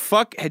 what the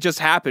fuck had just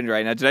happened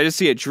right now? Did I just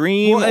see a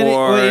dream?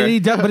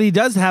 But he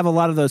does have a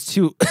lot of those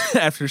too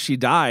after she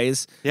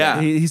dies. Yeah.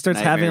 He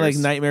starts having like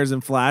nightmares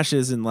and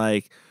flashes and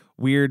like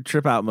weird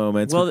trip out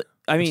moments. Well,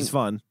 I mean, which is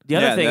fun. The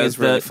other thing is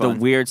really the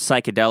weird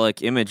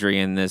psychedelic imagery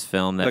in this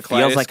film that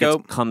feels like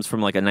it comes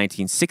from like a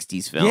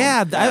 1960s film.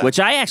 Yeah, which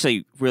I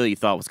actually really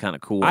thought was kind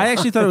of cool. I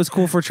actually thought it was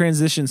cool for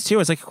transitions too.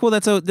 It's like, cool.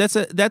 That's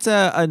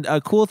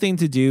a cool thing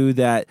to do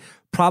that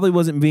probably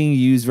wasn't being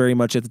used very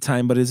much at the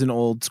time, but is an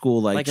old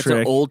school like trick. It's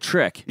an old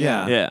trick.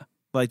 Yeah.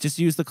 Like, just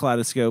use the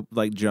kaleidoscope,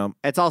 like, jump.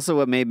 It's also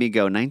what made me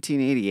go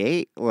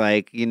 1988.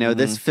 Like,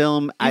 this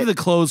film. Even the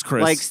clothes,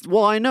 Chris. Like,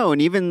 well, I know, and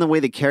even the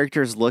way the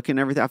characters look and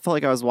everything. I felt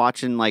like I was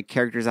watching like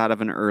characters out of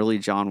an early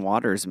John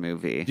Waters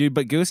movie. Dude,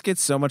 but Goose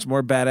gets so much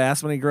more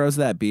badass when he grows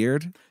that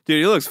beard.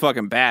 Dude, he looks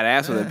fucking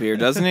badass with a beard,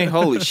 doesn't he?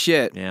 Holy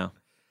shit! Yeah.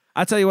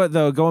 I'll tell you what,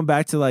 though, going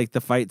back to like the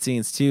fight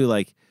scenes too,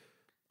 like,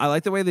 I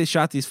like the way they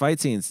shot these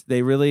fight scenes.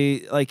 They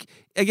really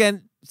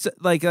again. So,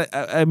 like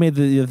I made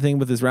the thing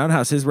with his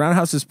roundhouse. His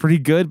roundhouse is pretty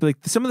good, but like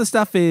some of the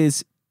stuff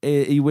is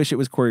you wish it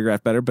was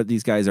choreographed better. But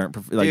these guys aren't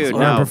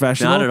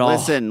professional, not at all.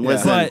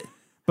 Listen.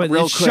 But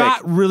real it's quick,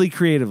 shot really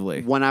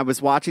creatively. When I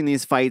was watching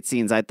these fight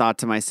scenes, I thought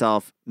to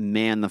myself,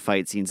 man, the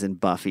fight scenes in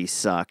Buffy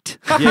sucked.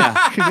 Yeah.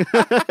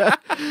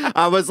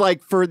 I was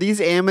like, for these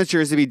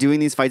amateurs to be doing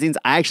these fight scenes,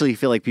 I actually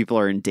feel like people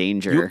are in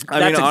danger.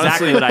 That's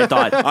exactly what I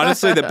thought.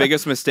 Honestly, the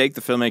biggest mistake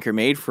the filmmaker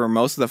made for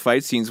most of the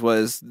fight scenes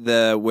was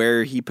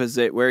where he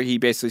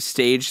basically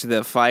staged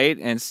the fight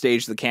and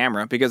staged the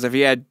camera. Because if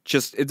he had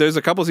there's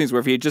a couple scenes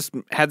where if he had just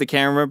had the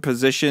camera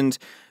positioned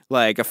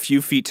like a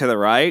few feet to the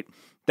right,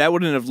 that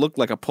wouldn't have looked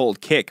like a pulled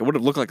kick. It would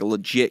have looked like a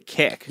legit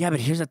kick. Yeah, but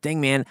here's the thing,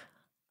 man.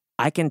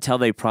 I can tell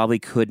they probably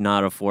could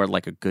not afford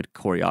like a good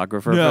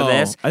choreographer No, for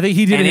this. I think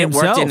he did and it it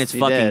worked himself. in its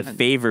fucking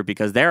favor,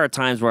 because there are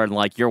times where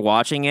like you're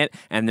watching it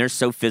and they're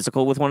so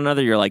physical with one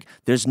another. You're like,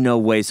 there's no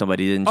way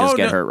somebody didn't just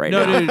get hurt right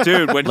now.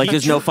 Dude, when like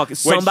there's no fucking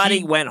somebody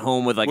he went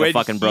home with like a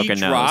fucking broken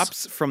nose. When he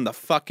drops from the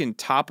fucking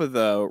top of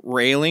the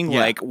railing,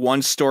 like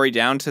one story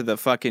down to the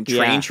fucking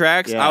train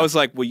tracks, I was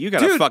like, well, you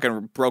got a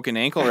fucking broken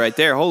ankle right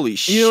there. Holy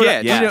shit! You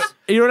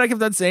know what I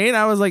kept on saying?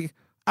 I was like,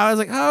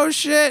 oh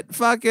shit,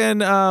 fucking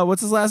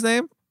what's his last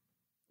name?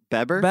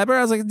 Beber?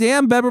 I was like,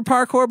 damn, Beber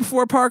parkour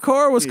before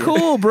parkour was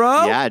cool,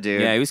 bro. Yeah,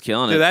 dude. Yeah, he was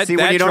killing it. Dude, See,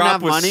 that when you don't drop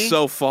have was money,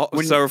 so far.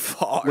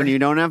 When you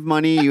don't have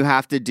money, you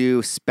have to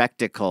do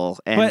spectacle,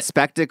 and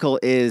spectacle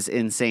is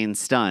insane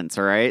stunts.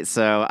 All right,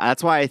 so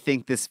that's why I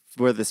think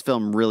where this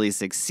film really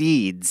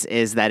succeeds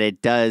is that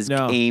it does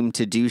aim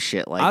to do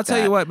shit like that. I'll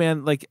tell you what,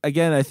 man. Like,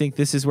 again, I think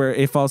this is where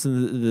it falls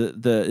in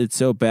the it's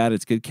so bad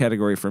it's good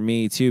category for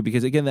me too,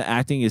 because again, the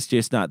acting is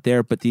just not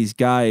there. But these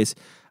guys,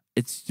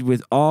 it's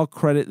with all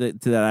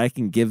credit that I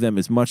can give them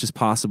as much as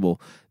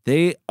possible.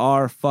 They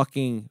are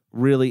fucking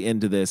really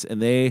into this, and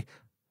they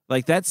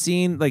like that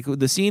scene, like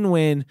the scene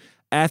when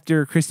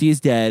after Christy is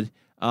dead,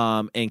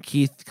 and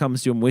Keith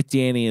comes to him with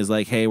Danny, is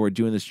like, "Hey, we're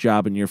doing this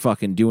job, and you're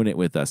fucking doing it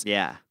with us."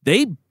 Yeah,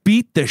 they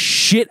beat the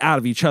shit out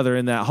of each other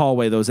in that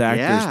hallway. Those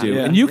actors do,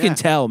 and you can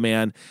tell,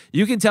 man.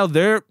 You can tell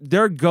they're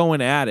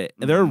going at it,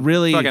 and they're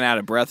really fucking out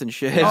of breath and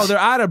shit. Oh, they're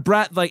out of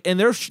breath, like, and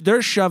they're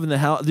shoving the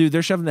hell, dude.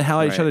 They're shoving the hell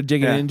at each other,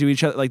 digging into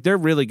each other, like they're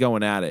really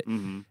going at it,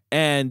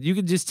 and you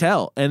can just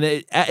tell, and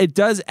it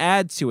does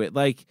add to it,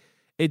 like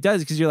it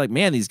does, because you're like,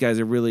 man, these guys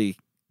are really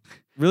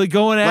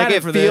going at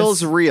it. It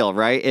feels real,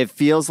 right? It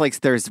feels like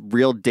there's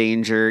real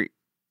danger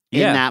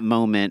in that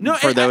moment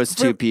for those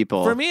two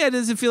people. For me, it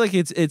doesn't feel like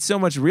it's so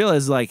much real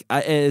as like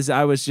as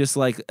I was just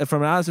like,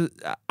 from an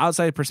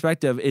outside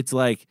perspective, it's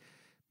like,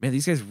 man,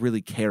 these guys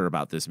really care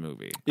about this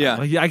movie. Yeah,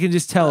 like, I can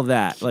just tell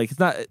that. Like, it's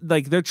not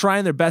like they're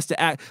trying their best to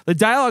act. The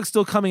dialogue's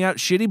still coming out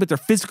shitty, but their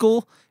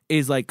physical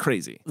is like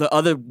crazy. The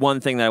other one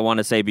thing that I want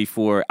to say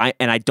before,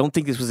 I don't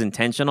think this was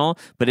intentional,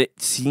 but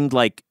it seemed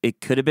like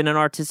it could have been an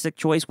artistic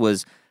choice,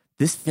 was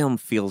this film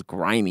feels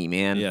grimy,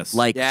 man. Yes.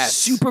 Like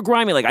super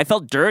grimy. Like I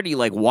felt dirty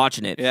like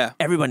watching it. Yeah.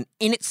 Everyone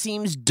in it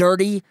seems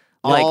dirty.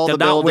 Like All they're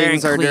the not wearing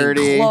buildings are clean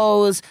dirty.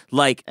 clothes.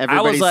 Like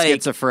Everybody's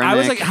schizophrenic. I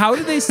was like, how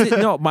did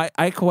they?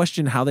 I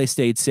questioned how they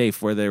stayed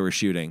safe where they were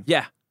shooting.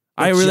 Yeah,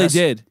 I really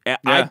did.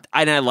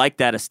 I like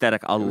that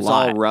aesthetic a It was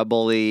lot. all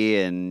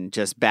rubbly and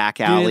just back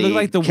Dude, alley. it looked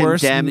like the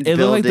worst. condemned It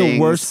looked like the buildings.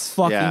 worst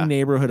fucking Yeah.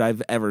 neighborhood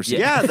I've ever seen.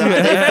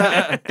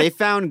 Yeah, they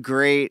found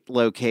great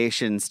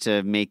locations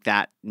to make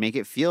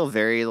it feel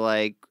very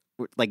like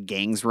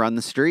gangs run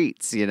the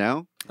streets, you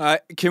know? I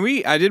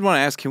did want to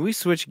ask, can we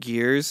switch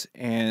gears?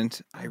 And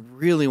I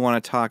really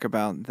want to talk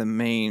about the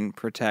main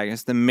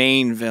protagonist, the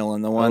main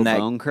villain, the one that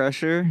Bone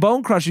Crusher.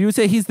 Bone Crusher. You would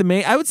say he's the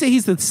main. I would say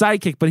he's the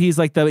sidekick, but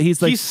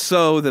he's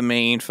so the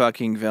main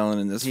fucking villain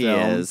in this film.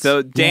 Is.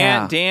 So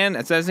Dan,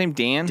 is that his name?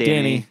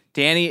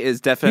 Danny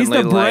is definitely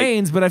he's the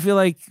brains, but I feel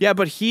like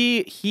but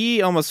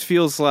he almost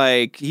feels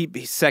like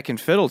he's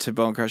second fiddle to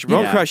Bone Crusher.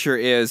 Bone Crusher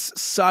is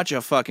such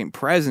a fucking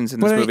presence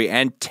in this movie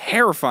and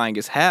terrifying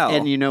as hell.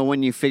 And you know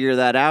when you figure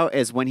that out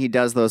is when he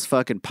does those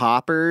fucking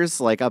poppers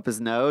like up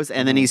his nose,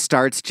 and then he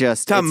starts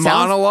just That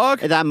monologue.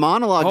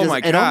 Oh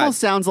my God. It almost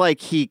sounds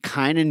like he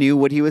kind of knew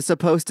what he was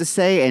supposed to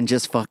say and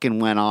just fucking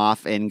went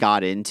off and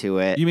got into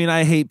it. you mean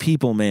I hate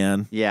people,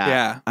 man.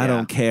 Yeah. I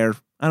don't care.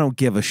 I don't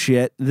give a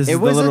shit. This It is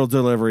the was literal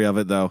delivery of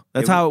it, though.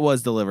 That's how it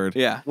was delivered.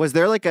 Yeah. Was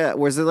there like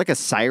a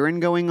siren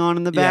going on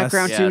in the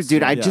background too, Yes.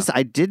 dude?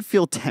 I did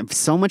feel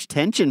so much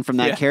tension from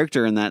that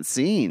character in that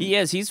scene.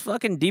 He's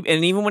fucking deep.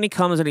 And even when he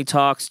comes and he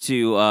talks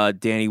to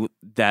Danny,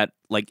 that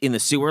like in the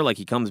sewer, like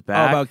he comes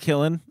back. About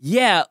killing?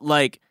 Yeah,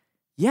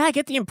 I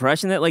get the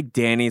impression that like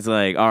Danny's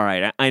like, all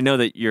right, I know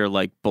that you're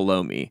like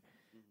below me,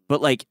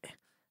 but like,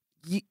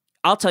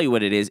 I'll tell you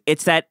what it is.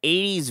 It's that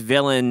 80s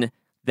villain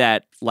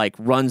that like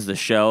runs the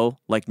show,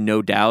 like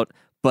no doubt,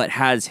 but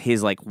has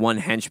his like one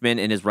henchman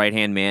and his right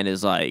hand man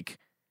is like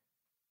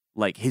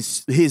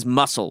his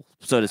muscle,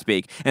 so to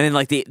speak. And then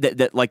like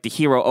the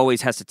hero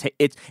always has to take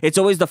it's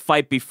always the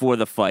fight before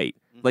the fight.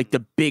 Like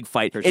the big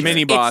fight. It's,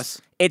 mini boss.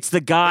 It's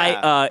the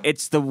guy,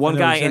 it's the one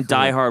guy in exactly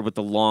Die Hard with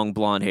the long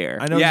blonde hair.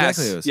 I know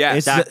exactly who it is. Yes.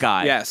 It's that the,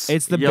 guy. Yes.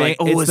 It's the You're bane. like,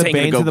 oh, It's this the ain't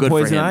gonna bane go to the good for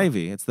poison him.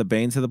 ivy. It's the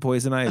bane to the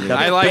poison ivy.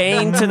 I like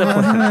Bane to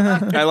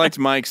the I liked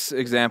Mike's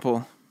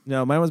example.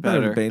 No, mine was better.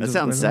 Better. Than bane That to the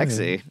sounds poison ivy.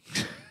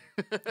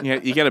 sexy. Yeah,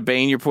 you got to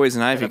bane your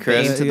poison ivy,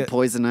 Chris. Bane to the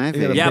poison ivy.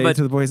 You gotta Yeah, bane but-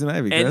 to the poison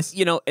ivy, And Chris.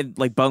 you know,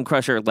 like Bone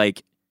Crusher,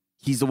 like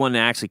he's the one that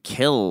actually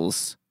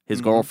kills his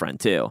girlfriend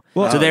too.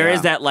 Well- so there is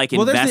yeah. that like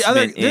Well, there's the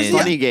other- investment there's in. the-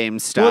 Funny game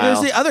style. Well,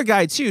 there's the other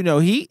guy too.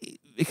 No,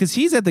 because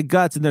he's at the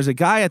guts, and there's a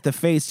guy at the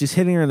face just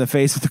hitting her in the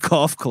face with a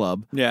golf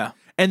club. Yeah.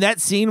 And that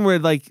scene where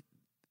like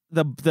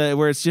the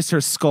where it's just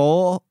her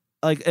skull,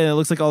 like, and it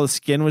looks like all the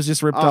skin was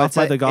just ripped Oh, off it's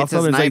by a- the golf it's his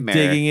club. It's like nightmare.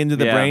 digging into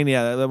the Yeah. brain.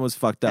 Yeah, that was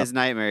fucked up. His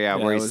nightmare, Yeah,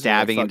 where it he's was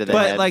stabbing really into the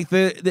fucked But head.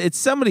 like it's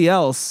somebody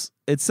else.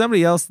 It's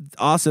somebody else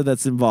also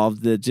that's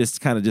involved that just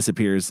kind of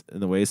disappears in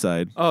the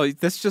wayside. Oh,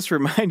 this just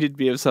reminded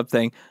me of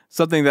something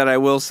that I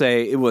will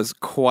say it was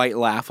quite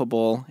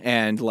laughable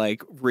and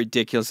like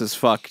ridiculous as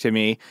fuck to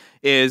me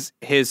is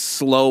his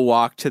slow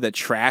walk to the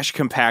trash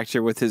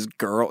compactor with his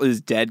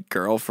dead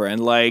girlfriend.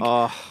 Like,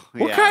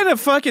 what kind of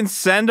fucking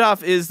send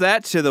off is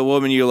that to the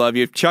woman you love?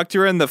 You've chucked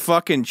her in the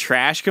fucking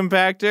trash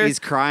compactor. He's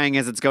crying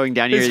as it's going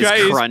down. This He's guy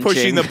is crunching.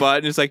 pushing the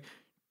button. It's like,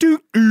 how do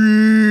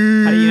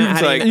And you How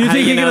do think you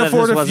he know can that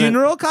afford this a wasn't-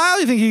 funeral, Kyle?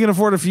 You think he can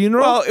afford a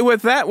funeral? well,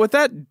 with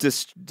that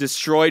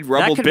destroyed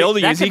rubble could be-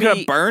 building, that he could could be-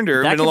 have burned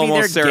her. That Been a could little be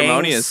more their gang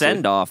ceremonious.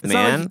 send off, It's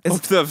not like- man.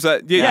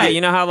 it's- Yeah, you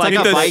know how like,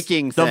 like a the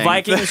Viking the thing.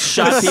 Vikings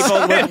shot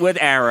people with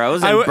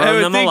arrows and I burned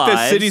would them think alive.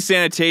 the city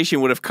sanitation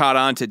would have caught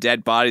on to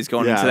dead bodies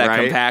going Yeah, into that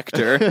right?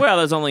 compactor. Well,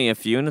 there's only a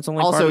few, and it's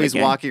only part Also, of the he's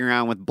gang. walking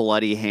around with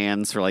bloody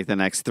hands for like the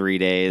next 3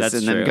 days, That's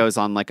and true. then goes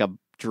on like a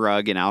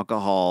drug and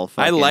alcohol.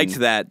 I fucking- liked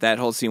that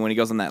whole scene when he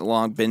goes on that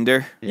long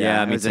bender.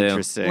 Yeah, it me was too.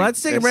 interesting.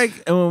 Let's take a break,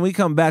 and when we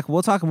come back,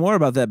 we'll talk more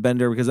about that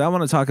Bender because I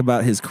want to talk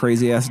about his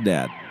crazy ass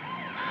dad.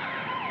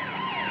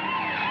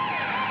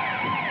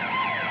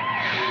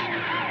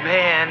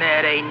 Man,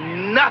 that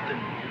ain't nothing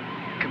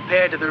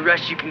compared to the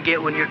rush you can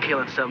get when you're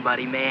killing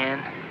somebody,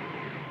 man.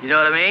 You know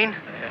what I mean?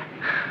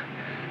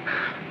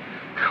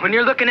 When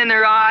you're looking in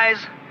their eyes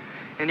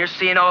and you're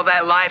seeing all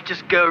that life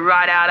just go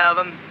right out of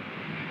them,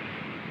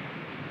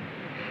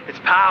 it's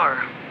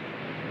power.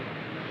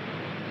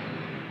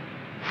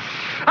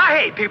 I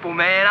hate people,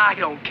 man. I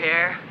don't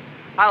care.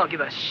 I don't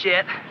give a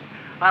shit.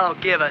 I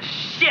don't give a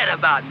shit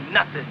about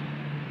nothing.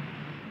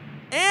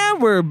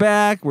 And we're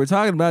back. We're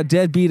talking about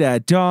Deadbeat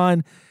at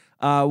Dawn.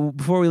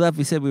 Before we left,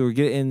 we said we were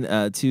getting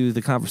to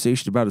the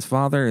conversation about his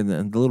father and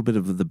a little bit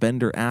of the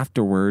Bender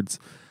afterwards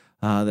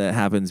that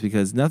happens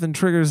because nothing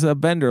triggers a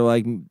Bender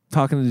like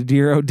talking to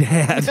dear old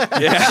dad.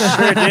 Yeah,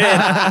 sure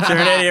did. Sure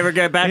did. You ever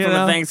get back You from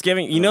know? a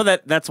Thanksgiving? You know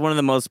that's one of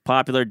the most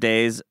popular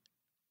days,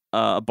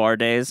 bar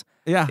days,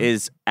 Yeah.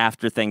 is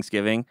after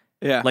Thanksgiving.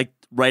 Yeah. Like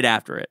right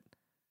after it.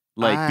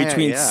 Like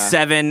between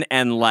 7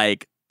 and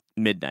like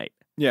midnight.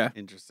 Yeah.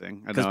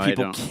 Interesting. Because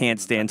people can't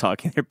stand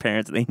talking to their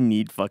parents. They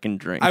need fucking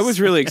drinks. I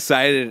was really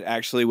excited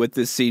actually with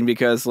this scene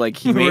because like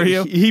he Were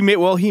you?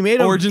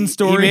 made Origin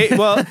story.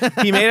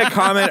 He made a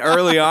comment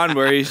early on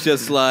where he's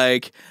just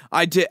like,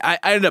 I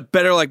ended up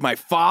better like my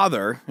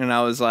father, and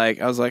I was like,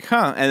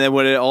 huh. And then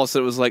when it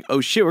also was like,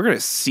 oh shit, we're gonna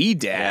see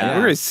Dad. Yeah.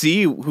 We're gonna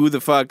see who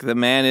the fuck the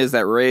man is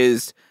that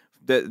raised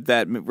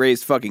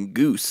fucking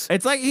Goose.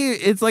 It's like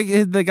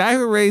the guy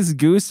who raised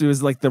Goose, who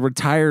is like the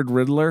retired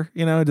Riddler,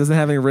 doesn't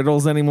have any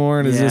riddles anymore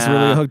and is just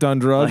really hooked on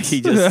drugs. Like he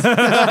just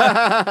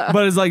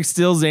but is like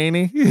still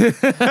zany. He's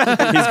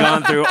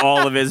gone through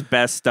all of his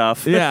best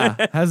stuff. Yeah,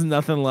 has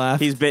nothing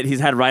left. He's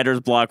had writer's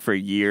block for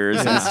years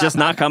and it's just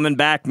not coming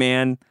back,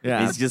 man.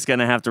 Yeah. He's just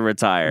gonna have to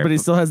retire. But he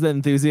still has that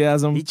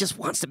enthusiasm. He just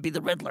wants to be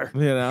the Riddler.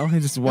 He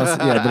just wants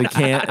but he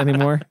can't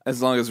anymore.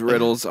 As long as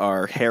riddles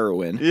are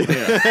heroin.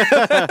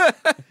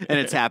 And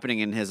it's happening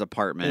in his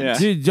apartment. Yeah.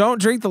 Dude, don't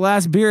drink the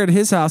last beer at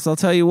his house. I'll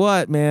tell you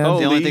what, man. The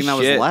only Holy thing that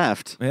was shit.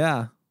 left.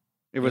 Yeah.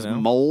 It was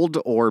mold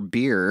or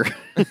beer.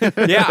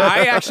 Yeah,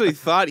 I actually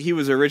thought he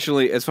was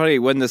originally. It's funny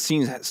when the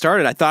scene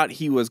started. I thought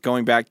he was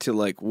going back to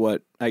like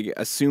what I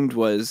assumed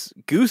was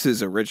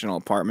Goose's original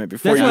apartment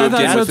before he moved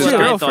in with his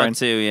girlfriend. I thought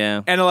too,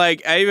 yeah. And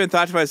like I even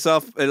thought to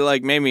myself, it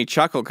like made me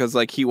chuckle because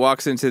like he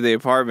walks into the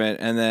apartment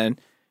and then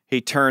he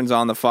turns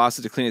on the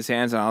faucet to clean his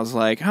hands, and I was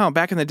like, oh,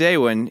 back in the day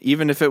when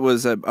even if it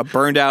was a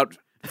burned out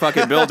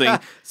fucking building,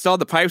 still had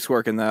the pipes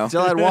working though.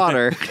 Still had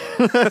water.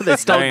 They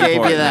still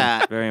gave you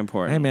that. Very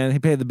important. Hey, man, he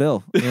paid the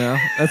bill.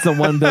 That's the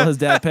one bill his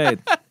dad paid.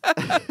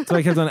 That's why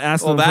he kept on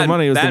asking him for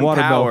money. It was the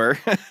water power.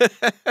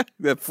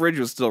 The fridge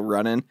was still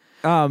running.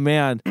 bill. Oh,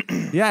 man.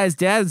 Yeah, his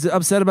dad's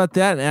upset about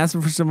that and asked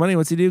him for some money.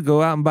 What's he do?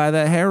 Go out and buy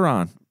that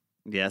Heron.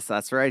 Yes,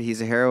 that's right. He's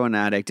a heroin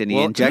addict, and he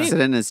injects it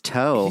in his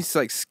toe. He's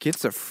like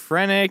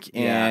schizophrenic,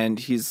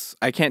 and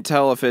I can't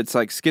tell if it's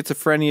like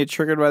schizophrenia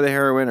triggered by the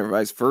heroin or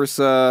vice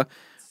versa.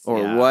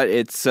 Or what?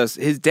 It's just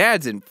his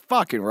dad's in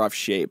fucking rough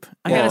shape.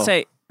 I gotta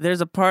say, there's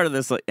a part of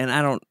this, like, and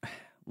I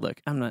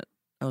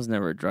was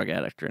never a drug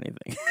addict or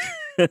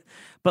anything.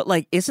 But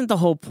like, isn't the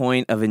whole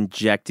point of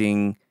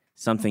injecting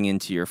something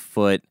into your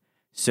foot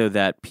so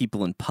that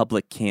people in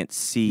public can't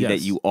see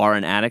that you are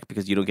an addict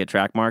because you don't get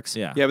track marks?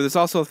 Yeah. Yeah, but there's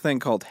also a thing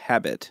called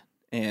habit.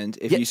 And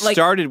if you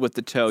started with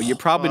the toe, you're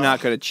probably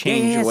not going to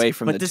change away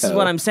from the toe. But this is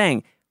what I'm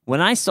saying. When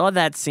I saw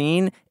that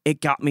scene, it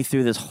got me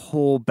through this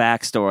whole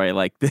backstory.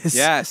 Like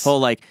this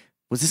whole like,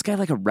 was this guy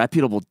like a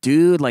reputable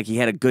dude? Like he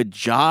had a good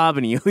job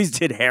and he always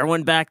did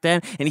heroin back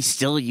then and he's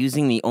still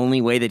using the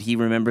only way that he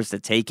remembers to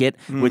take it,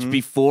 which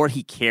before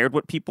he cared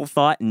what people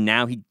thought and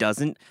now he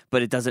doesn't,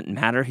 but it doesn't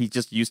matter. He's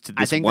just used to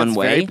this one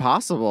way. Very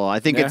possible.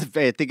 I think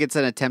it's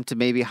an attempt to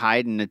maybe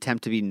hide and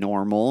attempt to be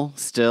normal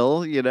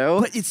still,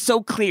 But it's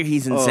so clear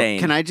he's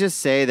insane. Can I just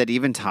say that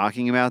even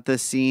talking about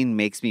this scene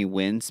makes me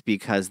wince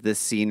because this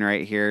scene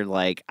right here,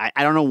 like,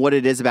 I don't know what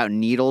it is about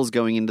needles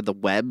going into the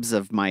webs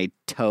of my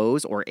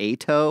toes or a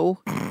toe.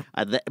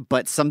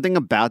 But something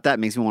about that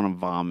makes me want to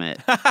vomit.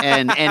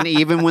 And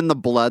even when the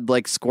blood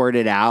like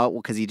squirted out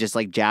because he just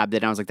like jabbed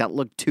it, I was like, that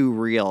looked too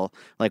real.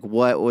 Like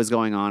what was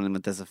going on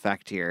with this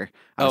effect here?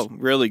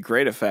 Really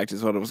great effect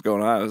is what was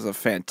going on. It was a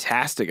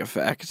fantastic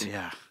effect.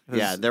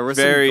 Yeah, there was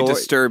very some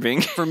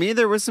disturbing. For me,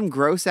 there was some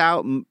gross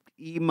out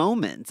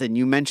moments, and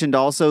you mentioned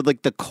also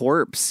like the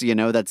corpse,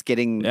 that's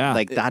getting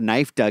like that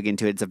knife dug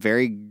into it. It's a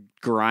very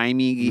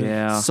grimy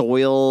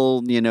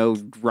soil,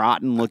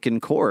 rotten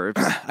looking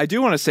corpse. I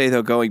do want to say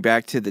though, going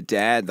back to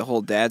the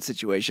whole dad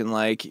situation,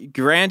 like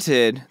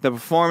granted the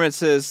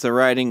performances, the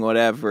writing,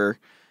 whatever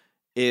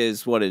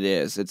is what it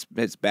is.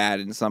 It's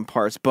bad in some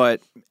parts,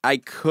 but I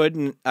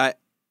couldn't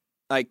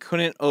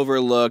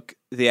overlook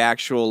the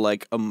actual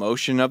like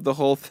emotion of the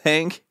whole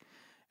thing.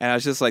 And I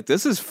was just like,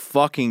 this is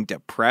fucking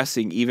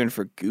depressing even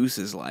for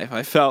Goose's life.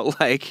 I felt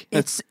like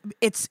it's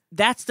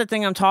that's the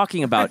thing I'm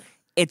talking about.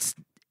 It's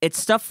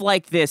stuff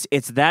like this.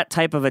 It's that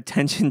type of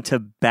attention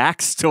to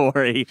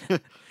backstory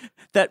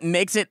that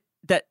makes it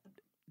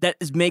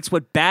makes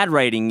what bad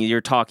writing you're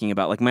talking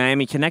about, like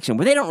Miami Connection,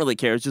 where they don't really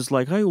care. It's just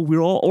like, hey,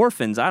 we're all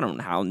orphans. I don't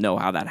know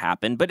how that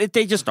happened, but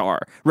they just are,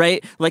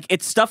 right? Like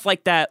it's stuff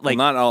like that. Like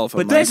not all of them.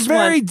 But that's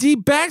very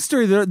deep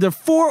backstory. The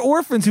four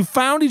orphans who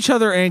found each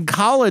other in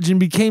college and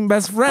became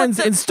best friends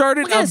and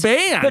started a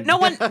band. But no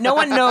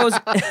one knows.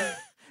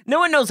 No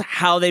one knows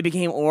how they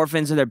became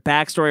orphans or their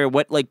backstory or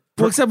what, like...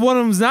 Well, except one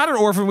of them's not an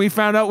orphan, we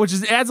found out, which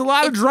adds a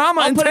lot of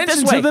drama and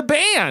tension to the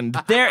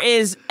band. There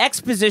is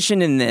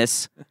exposition in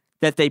this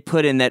that they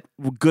put in that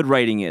good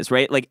writing is,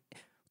 right? Like,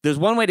 there's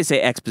one way to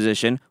say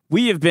exposition.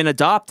 We have been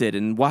adopted,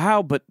 and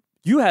wow, but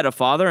you had a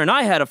father, and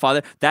I had a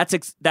father.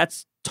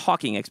 That's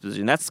talking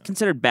exposition. That's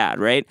considered bad,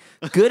 right?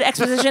 Good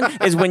exposition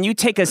is when you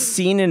take a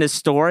scene in a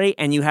story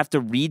and you have to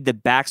read the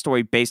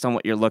backstory based on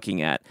what you're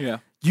looking at. Yeah.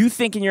 You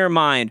think in your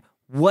mind,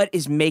 what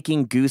is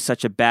making Goose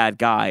such a bad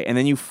guy? And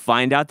then you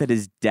find out that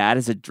his dad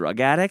is a drug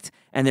addict,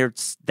 and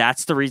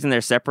that's the reason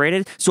they're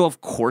separated. So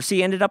of course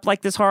he ended up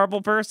like this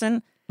horrible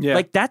person. Yeah.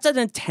 Like that's an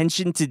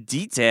attention to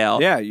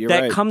detail you're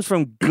that right. comes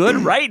from good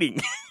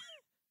writing.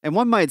 And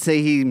one might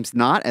say he's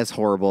not as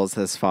horrible as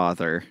his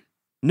father.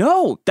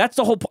 No, that's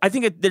the whole. I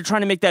think they're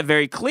trying to make that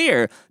very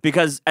clear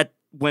because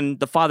when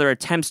the father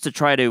attempts to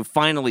try to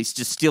finally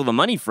just steal the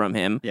money from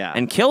him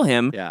and kill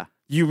him,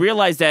 you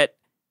realize that,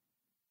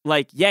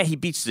 like, yeah, he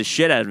beats the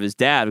shit out of his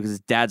dad because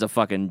his dad's a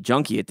fucking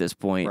junkie at this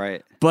point.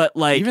 Right. But,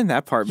 like... Even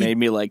that part made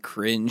me, like,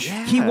 cringe.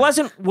 Yeah. He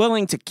wasn't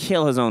willing to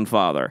kill his own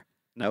father.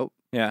 Nope.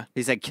 Yeah.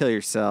 He said, kill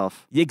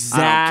yourself.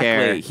 Exactly. I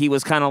don't care. He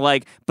was kind of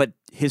like... But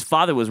his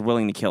father was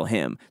willing to kill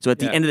him. So at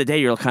the end of the day,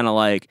 you're kind of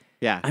like...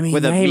 Yeah. I mean,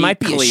 With he might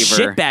be cleaver.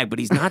 a shitbag, but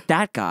he's not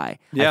that guy.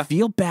 I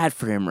feel bad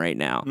for him right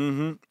now.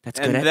 Mm-hmm. That's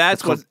and good.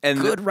 That's called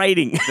good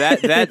writing.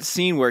 that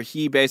scene where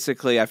he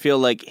basically, I feel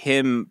like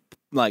him,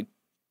 like,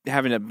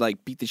 having to,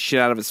 like, beat the shit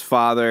out of his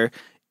father...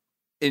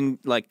 In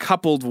like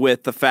coupled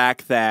with the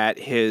fact that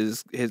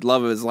his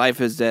love of his life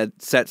is dead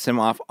sets him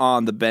off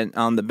on the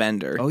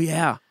bender. Oh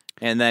yeah.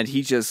 And then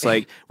he just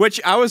like,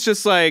 which I was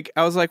like,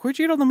 where'd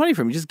you get all the money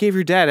from? You just gave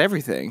your dad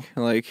everything.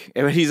 Like,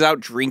 he's out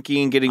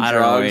drinking, getting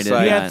drugs. He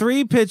had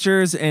 3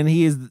 pitchers, and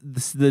he is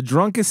the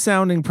drunkest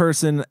sounding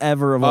person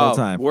ever of all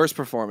time. Worst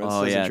performance.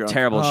 Oh as a yeah, drunk.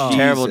 terrible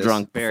Jesus.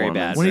 drunk Very performance.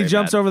 bad. When he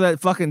jumps over that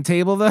fucking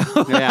table, though,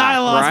 I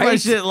lost my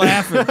shit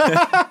laughing.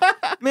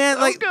 Man,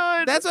 like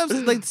that's what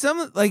I'm, like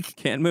some like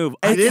can't move.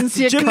 I didn't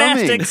see it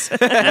gymnastics.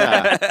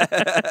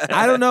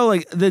 I don't know.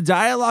 Like the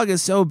dialogue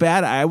is so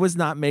bad. I was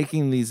not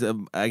making these.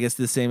 I guess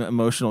the same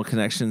emotional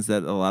connections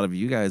that a lot of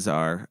you guys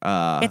are.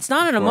 It's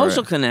not an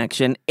emotional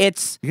connection.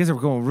 It's you guys are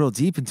going real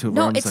deep into it.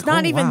 No, it's it's like,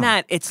 not even wow.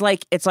 that. It's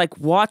like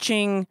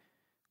watching.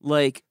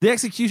 Like the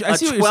execution, I a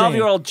see what you're saying.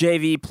 12-year-old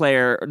JV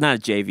player, not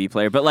a JV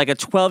player, but like a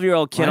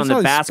 12-year-old kid on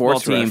the basketball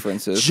team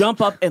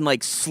jump up and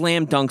like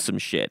slam dunk some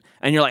shit.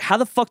 And you're like, how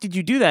the fuck did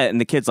you do that? And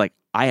the kid's like,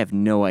 I have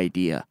no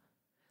idea.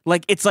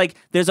 Like, it's like,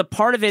 there's a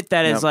part of it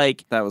that is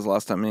like... That was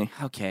lost on me.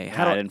 Okay.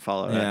 I didn't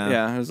follow it.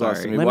 Yeah, it was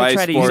lost on me. Let Why me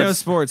try to sports? He knows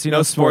sports. He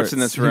knows sports in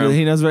this room.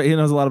 He knows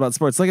a lot about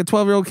sports. Like a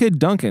 12-year-old kid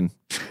dunking.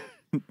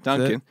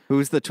 Dunking.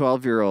 Who's the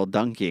 12-year-old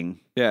dunking?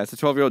 Yeah, it's a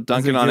 12-year-old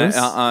dunking on it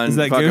on is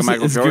that fucking Goose?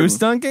 Michael Is Jordan. Goose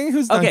dunking?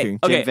 Who's dunking?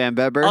 Okay. Jim Van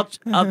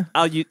Beber?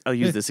 I'll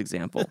use this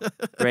example,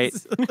 right?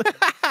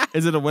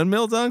 Is it a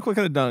windmill dunk? What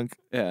kind of dunk?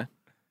 Yeah.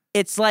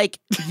 It's like...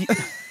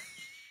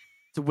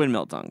 it's a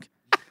windmill dunk.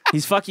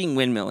 He's fucking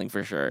windmilling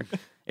for sure.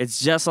 It's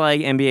just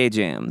like NBA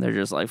Jam. They're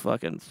just like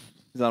fucking...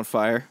 He's on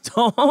fire. It's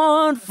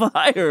on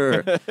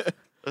fire.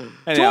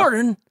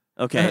 Jordan.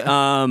 Okay.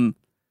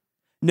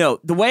 No,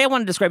 the way I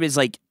want to describe it is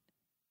like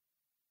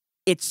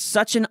it's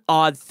such an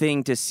odd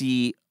thing to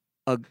see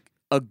a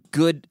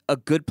good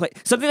play,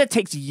 something that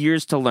takes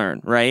years to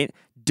learn, right?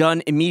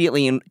 Done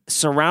immediately and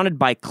surrounded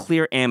by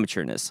clear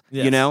amateurness.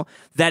 Yes. You know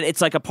that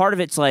it's like a part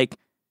of it's like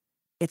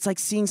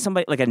seeing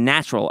somebody like a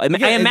natural. I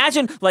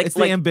imagine like it's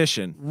the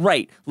ambition,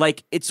 right?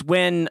 Like it's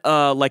when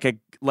like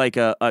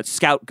a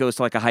scout goes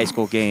to like a high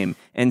school game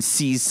and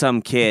sees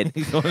some kid.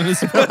 Going to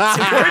sports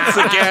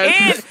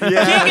again. Can't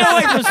get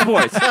away from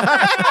sports.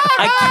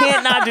 I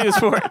can't not do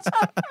sports.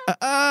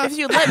 If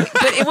you let me,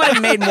 but it would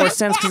have made more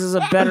sense because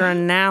it's a better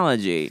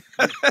analogy.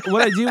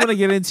 What I do want to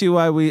get into,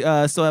 why we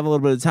still have a little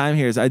bit of time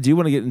here, is I do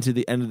want to get into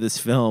the end of this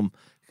film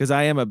because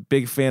I am a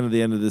big fan of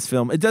the end of this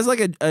film. It does like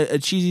a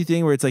cheesy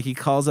thing where it's like he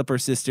calls up her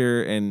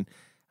sister and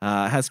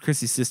has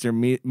Chrissy's sister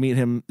meet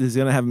him. He's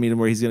gonna have him meet him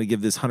where he's gonna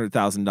give this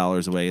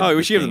 $100,000 away. Oh,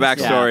 we should give the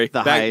backstory.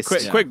 Yeah, the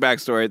heist. Quick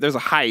backstory. There's a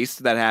heist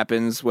that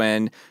happens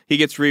when he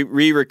gets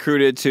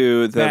re-recruited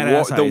to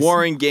the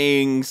warring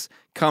gangs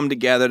come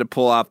together to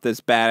pull off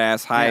this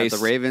badass heist. Yeah,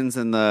 the Ravens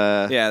and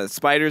the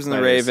spiders and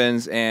the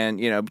Ravens, and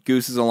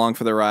Goose is along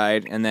for the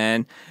ride. And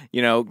then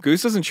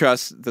Goose doesn't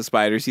trust the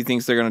spiders. He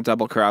thinks they're going to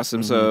double cross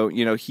him. So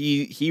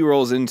he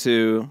rolls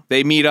into.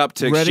 They meet up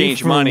to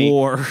exchange money.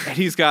 War. And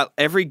he's got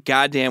every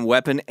goddamn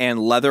weapon and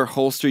leather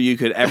holster you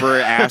could ever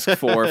ask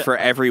for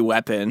every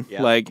weapon.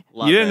 Yeah, like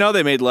you didn't know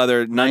they made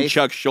leather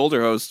nunchuck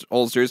shoulder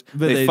holsters.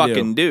 But they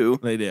fucking do.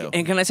 They do.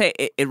 And can I say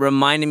it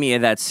reminded me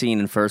of that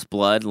scene in First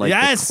Blood, like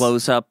Yes! the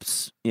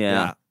close-ups.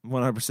 Yeah.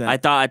 100%. I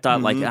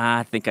thought like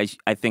I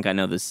think I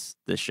know this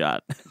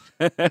shot.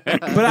 But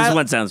this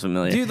one sounds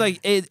familiar, dude.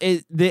 Like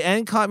the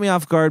end caught me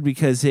off guard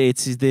because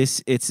it's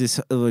this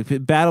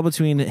like, battle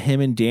between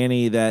him and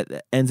Danny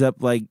that ends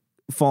up like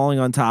falling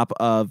on top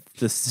of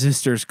the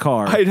sister's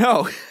car. I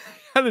know.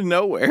 Out of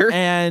nowhere.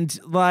 And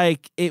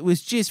like it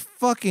was just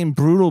fucking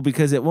brutal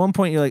because at one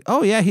point you're like,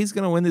 oh yeah, he's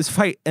gonna win this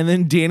fight, and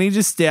then Danny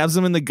just stabs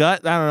him in the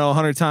gut. I don't know,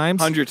 100 times.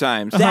 100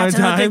 times. That's 100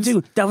 another thing, times.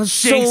 dude. That was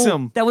Shakes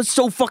him. That was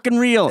so fucking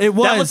real. It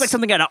was. That looks like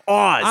something out of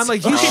Oz. I'm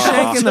like, he's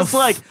shaking the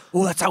like,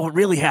 oh, that's how it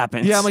really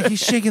happens. Yeah, I'm like, he's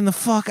shaking the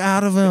fuck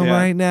out of him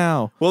right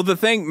now. Well, the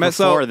thing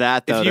Before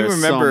that, though, if you there's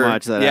remember, so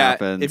much that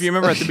happens. If you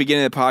remember at the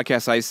beginning of the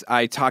podcast,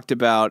 I talked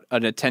about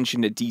an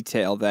attention to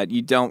detail that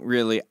you don't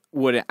really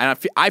wouldn't. And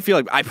I feel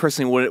like I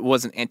personally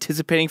wasn't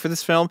anticipating for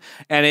this film,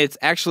 and it's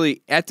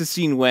actually at the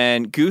scene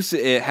when Goose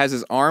has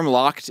his arm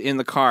locked in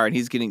the car and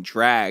he's getting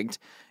dragged,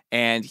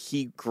 and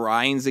he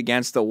grinds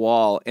against the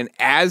wall, and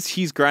as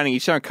he's grinding,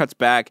 each time it cuts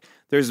back,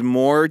 there's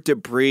more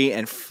debris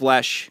and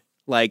flesh,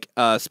 like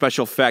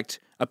special effect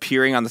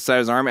appearing on the side of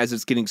his arm as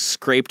it's getting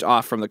scraped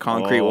off from the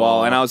concrete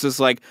wall, and I was just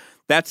like,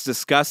 that's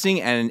disgusting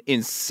and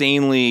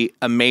insanely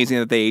amazing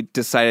that they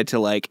decided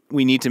to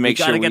we need to make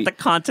sure we get the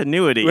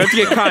continuity. We have to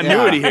get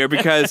continuity here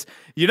because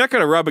you're not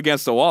going to rub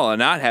against the wall and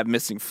not have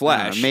missing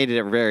flesh. Made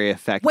it very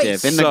effective in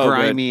so the good.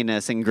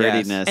 griminess and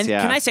grittiness. And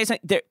can I say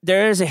something?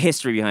 There is a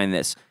history behind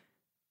this.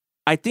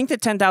 I think that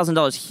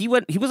 $10,000. He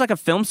was like a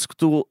film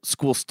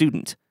school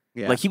student.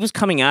 Yeah. Like he was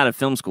coming out of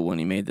film school when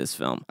he made this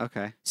film.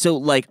 Okay.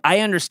 So I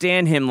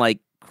understand him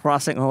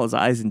crossing all his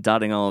I's and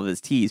dotting all of his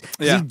T's.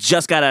 Yeah. He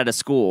just got out of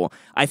school.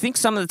 I think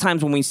some of the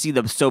times when we see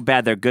the So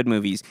Bad They're Good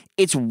movies,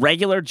 it's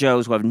regular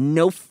Joes who have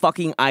no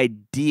fucking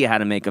idea how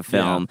to make a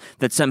film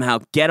that somehow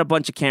get a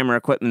bunch of camera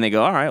equipment and they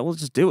go, all right, we'll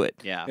just do it.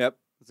 Yeah. Yep.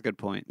 That's a good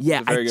point.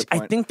 Yeah, I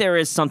think there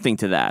is something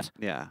to that.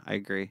 Yeah, I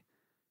agree.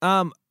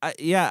 And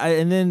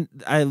then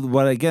I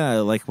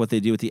like what they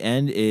do at the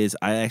end is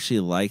I actually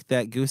like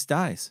that Goose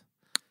dies.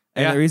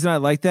 And the reason I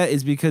like that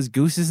is because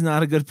Goose is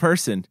not a good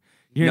person.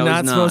 You're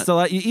not supposed to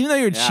like, even though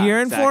you're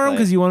cheering for him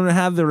because you want him to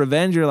have the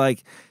revenge, you're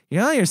like,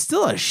 you're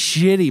still a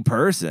shitty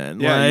person.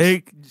 Yeah,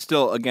 like, you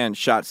still, again,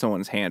 shot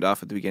someone's hand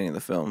off at the beginning of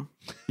the film.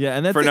 Yeah,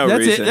 and that's for no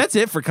that's reason. it. That's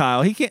it for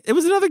Kyle. He can't. It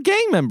was another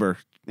gang member.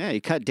 Yeah,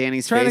 he cut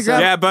Danny's Trying to face grab-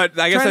 up. Yeah, but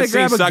I guess trying that to scene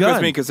grab a stuck with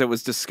gun. me because it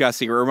was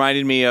disgusting. It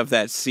reminded me of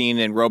that scene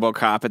in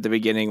RoboCop at the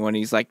beginning when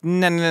he's like,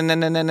 nah, nah, nah,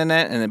 nah, nah, nah, nah,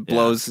 and it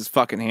blows his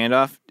fucking hand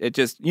off. It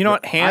just, you know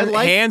what?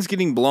 Hands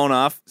getting blown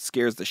off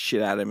scares the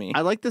shit out of me.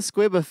 I like the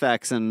squib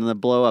effects and the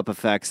blow up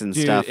effects and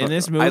Dude, stuff. in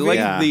this movie, I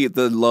like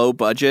the low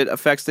budget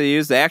effects they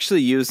use. They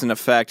actually used an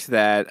effect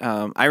that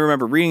I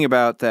remember reading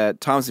about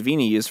that Tom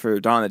Savini used for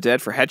Dawn of the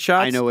Dead for headshots.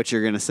 I know what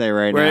you're gonna say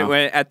right Where, now.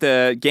 when at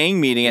the gang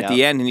meeting at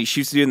the end, and he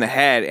shoots the dude in the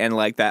head, and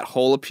that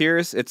hole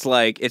appears. It's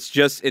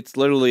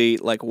literally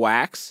like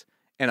wax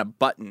and a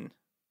button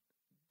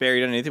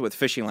buried underneath it with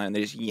fishing line. And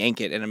they just yank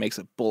it, and it makes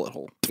a bullet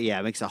hole. Yeah,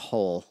 it makes a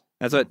hole.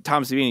 That's what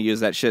Tom Savini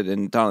used that shit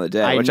in Dawn of the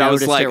Dead, I which I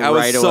was noticed like, it I was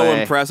right so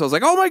away. impressed. I was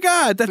like, oh my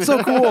god, that's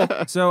so cool.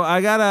 So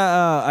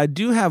I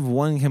do have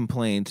one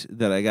complaint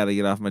that I gotta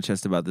get off my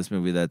chest about this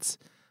movie. That's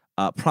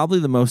probably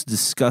the most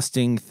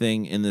disgusting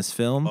thing in this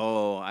film.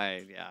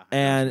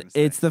 And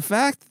it's the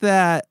fact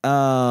that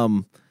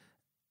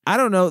I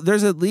don't know.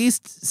 There's at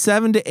least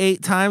 7 to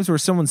 8 times where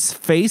someone's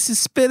face is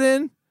spit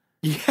in.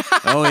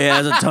 Oh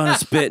yeah, there's a ton of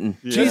spitting.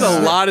 There's a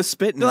lot of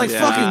spitting. They're like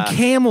fucking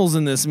camels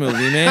in this movie,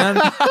 man.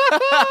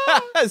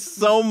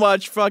 So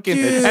much fucking,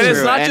 Dude. and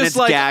it's not And just it's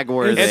like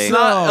gag-worthy. It's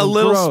not a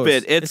little gross.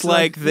 spit. It's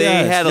like they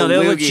yes. had a No,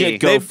 they'll loogie.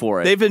 legit go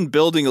for it. They've been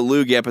building a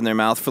loogie up in their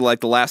mouth for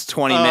the last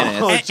 20 minutes.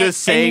 Oh,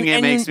 just saying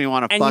it makes me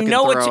want to fucking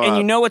throw up. And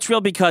you know it's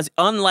real because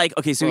unlike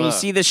so when you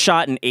see this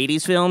shot in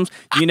 80s films,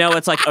 you know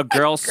it's like a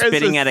girl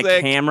spitting is at a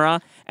sick.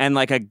 camera and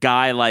like a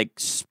guy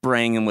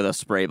spraying him with a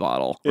spray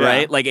bottle,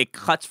 right? Like it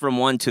cuts from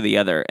one to the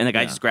other, and the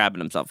guy just grabbing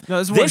himself. No,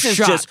 this is one is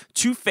shot. just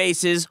 2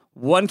 faces,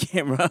 1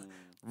 camera.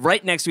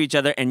 Right next to each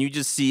other, and you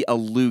just see a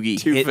loogie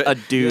hit a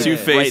dude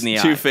right in the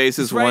eye. 2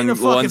 faces, Right in the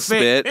fucking one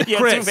spit. face. Yeah,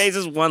 Chris, 2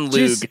 faces, 1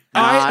 Just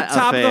lug.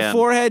 top of the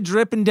forehead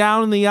dripping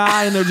down in the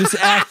eye, and they're just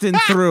acting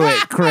through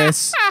it,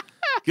 Chris.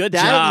 Good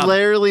That job.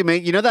 literally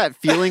that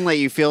feeling that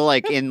you feel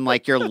like in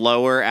your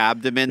lower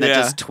abdomen that Yeah.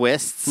 just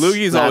twists.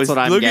 Loogies That's always, what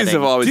I'm loogies getting.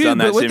 have always Dude, done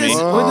that but to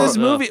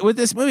me. with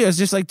this movie, I was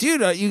just like,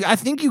 dude, I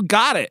think you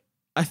got it.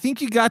 I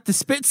think you got the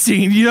spit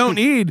scene. You don't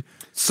need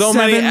So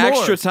many 7 more.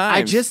 extra times.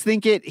 I just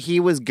think he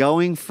was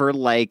going for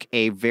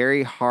a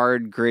very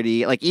hard,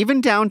 gritty,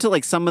 even down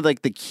to some of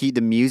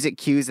the music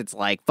cues. It's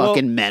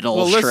fucking metal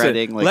listen,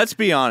 shredding. Let's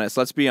be honest.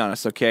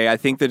 Okay, I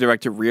think the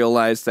director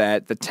realized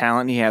that the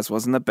talent he has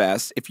wasn't the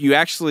best. If you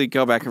actually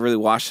go back and really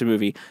watch the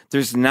movie,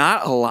 there's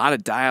not a lot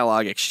of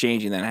dialogue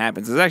exchanging that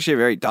happens. It's actually a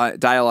very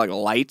dialogue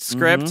light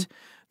script.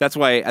 That's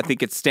why I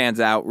think it stands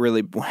out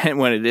really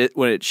when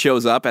it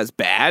shows up as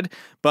bad.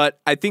 But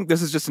I think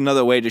this is just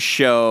another way to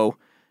show,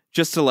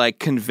 just to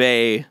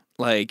convey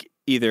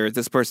either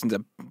this person's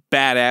a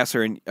badass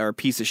or a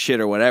piece of shit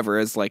or whatever,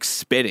 is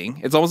spitting.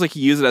 It's almost like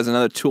he used it as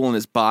another tool in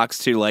his box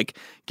to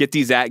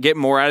get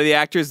more out of the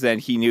actors than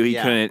he knew he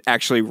couldn't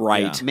actually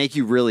write. make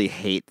you really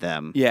hate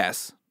them.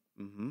 Yes.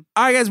 All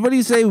right, guys, what do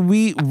you say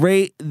we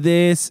rate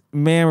this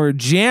Mammer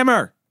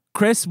Jammer?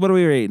 Chris, what are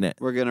we rating it?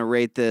 We're gonna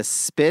rate this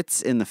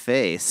spits in the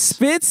face.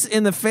 Spits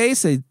in the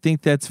face. I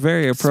think that's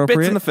very appropriate.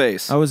 Spits in the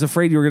face. I was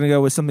afraid you were going to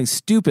go with something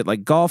stupid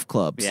like golf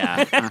clubs.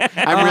 Yeah,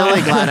 I'm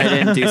really glad I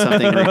didn't do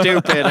something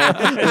stupid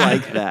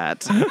like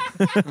that.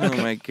 Oh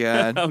my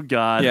god. Oh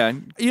God. Yeah.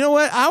 You know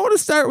what? I want to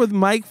start with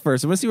Mike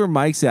first. I want to see where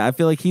Mike's at. I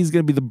feel like he's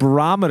going to be the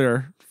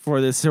barometer for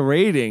this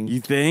rating.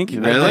 You think?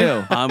 Really?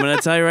 I do. I'm going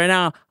to tell you right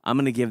now, I'm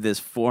going to give this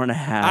 4.5.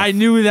 I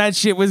knew that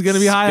shit was going to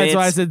be high. That's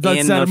why I said let's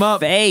in set the him up.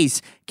 face.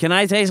 Can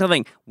I tell you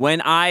something?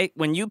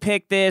 When you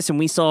picked this and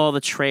we saw all the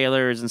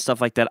trailers and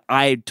stuff like that,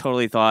 I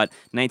totally thought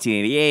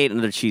 1988,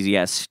 another cheesy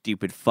ass,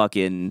 stupid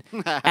fucking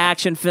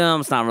action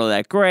film. It's not really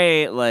that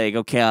great. Okay,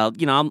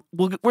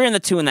 we're in the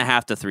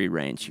 2.5 to 3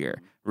 range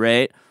here,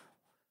 right?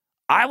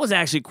 I was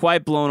actually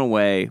quite blown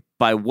away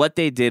by what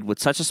they did with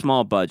such a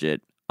small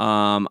budget.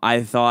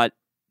 I thought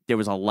there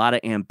was a lot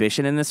of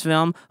ambition in this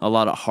film, a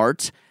lot of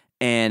heart.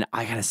 And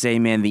I gotta say,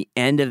 man, the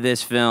end of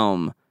this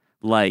film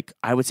like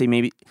I would say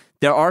maybe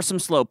there are some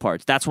slow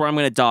parts. That's where I'm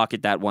going to dock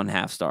at that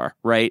 1/2 star,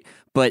 right?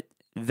 But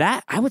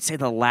that I would say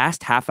the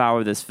last half hour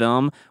of this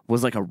film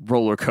was like a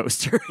roller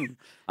coaster.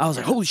 I was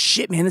like, holy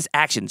shit, man, this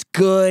action's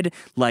good.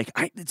 Like,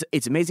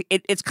 it's amazing.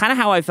 It's kind of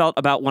how I felt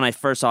about when I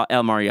first saw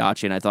El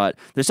Mariachi, and I thought,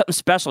 there's something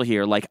special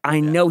here. Like, I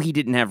know he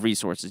didn't have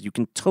resources. You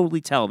can totally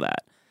tell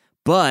that.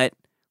 But,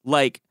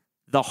 like,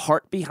 the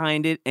heart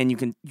behind it, and you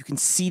can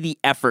see the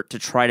effort to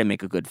try to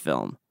make a good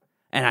film.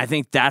 And I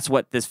think that's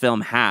what this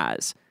film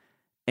has.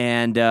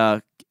 And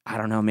I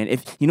don't know, man.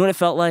 If you know what it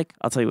felt like?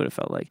 I'll tell you what it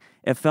felt like.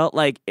 It felt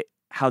like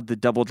how the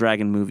Double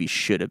Dragon movie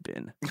should have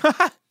been.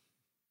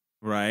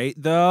 Right,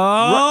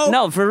 though?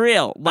 No, for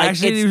real. Like,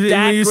 actually, it's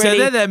when you gritty.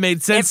 said that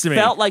made sense to me. It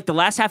felt like the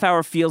last half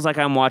hour feels like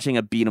I'm watching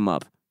a beat 'em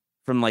up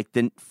from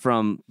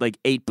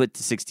 8-bit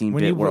to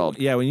 16-bit world.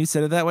 Yeah, when you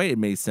said it that way, it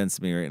made sense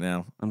to me right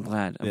now. I'm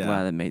glad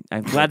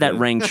that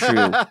rang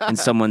true in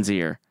someone's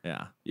ear.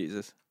 Yeah.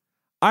 Jesus.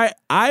 All right,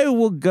 I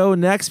will go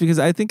next because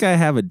I think I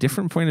have a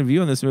different point of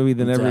view on this movie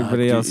than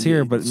everybody else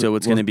here. But so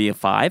it's going to be a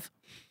 5?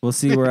 We'll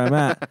see where I'm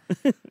at.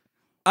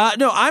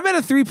 No, I'm at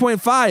a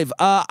 3.5.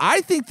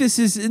 I think this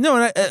is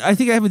I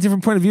think I have a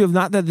different point of view of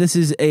not that this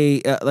is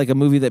a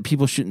movie that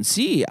people shouldn't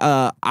see.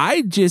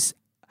 I just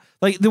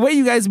like the way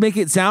you guys make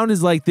it sound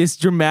is like this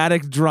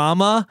dramatic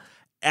drama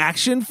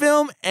action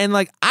film, and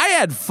like I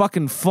had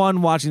fucking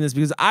fun watching this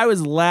because I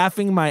was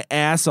laughing my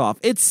ass off.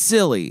 It's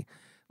silly.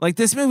 Like,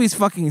 this movie's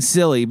fucking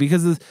silly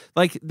because,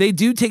 like, they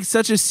do take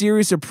such a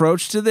serious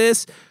approach to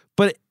this,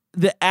 but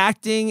the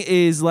acting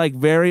is, like,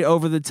 very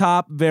over the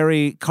top,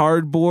 very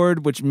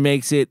cardboard, which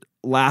makes it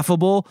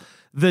laughable.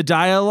 The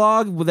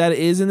dialogue that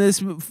is in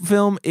this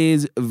film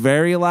is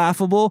very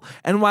laughable.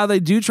 And while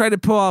they do try to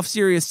pull off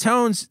serious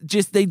tones,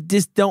 they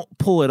just don't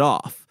pull it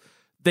off.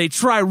 They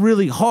try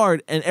really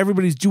hard, and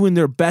everybody's doing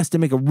their best to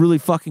make a really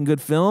fucking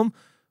good film,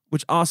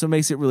 which also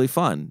makes it really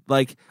fun.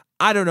 Like,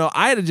 I don't know.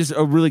 I had just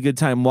a really good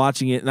time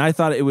watching it, and I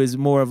thought it was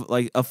more of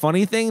like a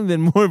funny thing than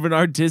more of an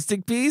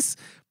artistic piece.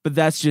 But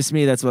that's just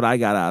me. That's what I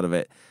got out of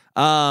it.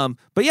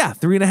 But yeah,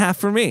 3.5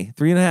 for me.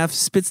 3.5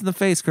 spits in the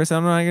face, Chris. I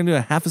don't know how I'm gonna do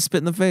a half a spit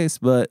in the face,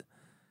 but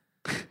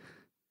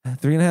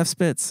 3.5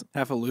 spits.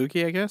 Half a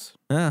loogie, I guess.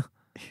 Yeah.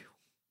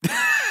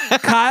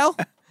 Kyle.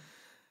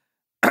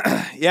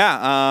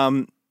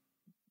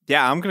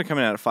 Yeah, I'm gonna come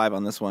in at a 5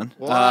 on this one.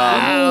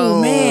 Wow,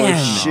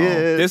 man!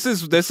 Shit. This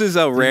is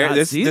a rare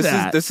this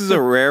is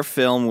a rare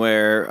film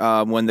where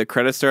when the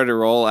credits started to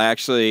roll, I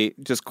actually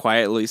just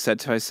quietly said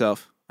to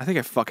myself, I think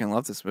I fucking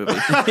love this movie.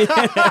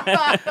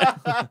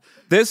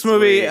 This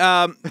movie,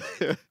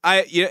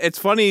 it's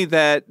funny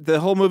that the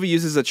whole movie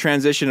uses a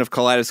transition of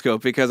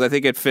kaleidoscope because I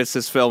think it fits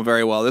this film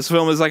very well. This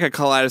film is like a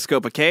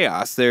kaleidoscope of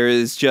chaos. There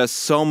is just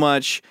so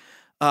much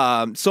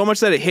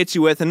that it hits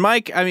you with. And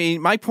Mike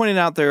pointed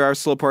out there are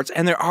slow parts,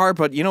 and there are,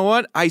 but you know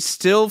what? I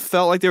still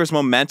felt like there was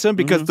momentum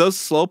because those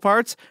slow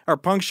parts are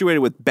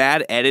punctuated with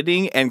bad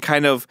editing and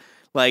kind of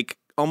like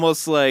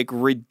almost like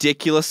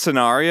ridiculous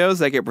scenarios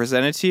that get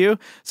presented to you.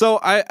 So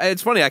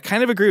it's funny. I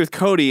kind of agree with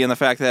Cody in the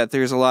fact that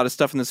there's a lot of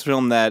stuff in this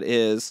film that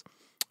is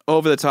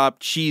over the top,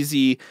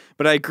 cheesy,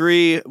 but I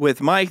agree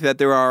with Mike that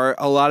there are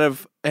a lot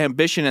of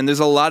ambition and there's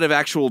a lot of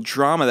actual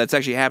drama that's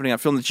actually happening on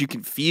film that you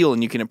can feel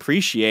and you can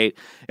appreciate.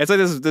 It's like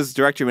this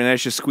director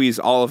managed to squeeze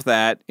all of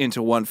that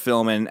into one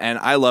film, and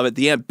I love it.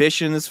 The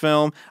ambition in this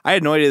film, I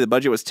had no idea the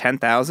budget was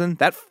 $10,000.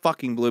 That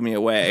fucking blew me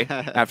away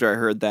after I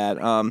heard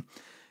that.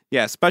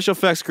 Yeah, special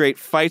effects great.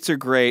 Fights are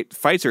great.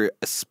 Fights are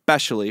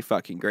especially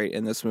fucking great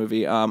in this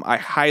movie. I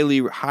highly,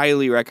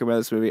 highly recommend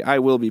this movie. I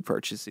will be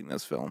purchasing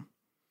this film.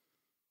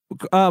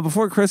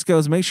 Before Chris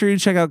goes, make sure you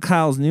check out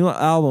Kyle's new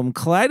album,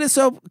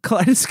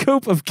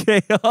 Kaleidoscope of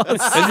Chaos. Isn't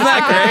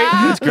that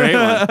great? It's a great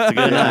one. It's a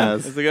good one.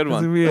 It's a good one.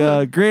 It's gonna be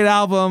a great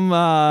album.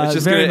 It's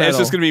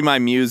just gonna be my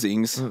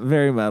musings.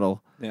 Very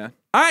metal. Yeah.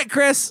 All right,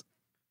 Chris,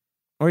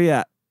 where you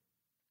at?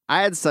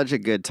 I had such a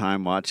good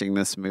time watching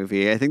this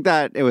movie. I think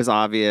that it was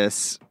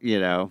obvious,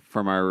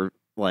 from our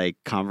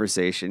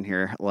conversation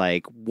here,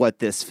 what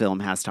this film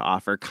has to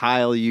offer.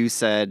 Kyle, you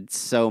said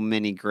so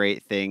many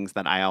great things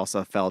that I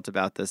also felt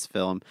about this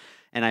film,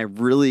 and I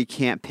really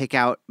can't pick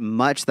out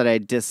much that I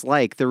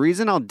dislike. The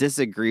reason I'll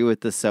disagree with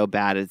the so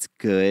bad it's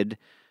good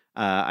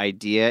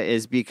idea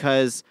is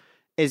because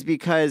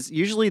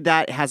usually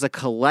that has a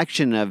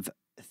collection of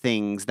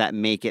things that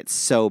make it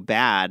so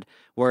bad.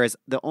 Whereas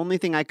the only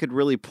thing I could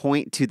really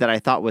point to that I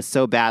thought was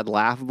so bad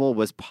laughable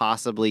was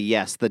possibly,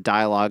 yes, the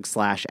dialogue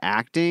 /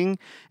 acting.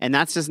 And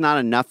that's just not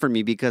enough for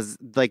me because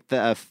the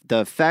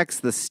effects,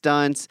 the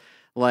stunts,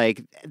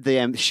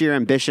 the sheer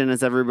ambition,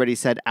 as everybody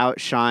said,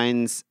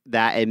 outshines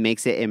that. It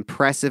makes it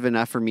impressive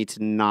enough for me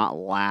to not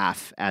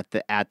laugh at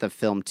the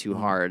film too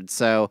hard.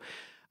 So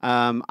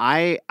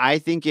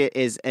I think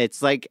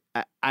it's like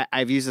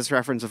I've used this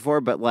reference before,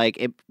 but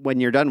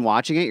when you're done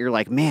watching it, you're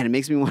like, man, it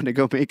makes me want to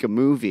go make a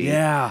movie.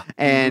 Yeah.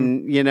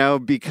 And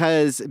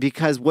because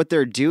what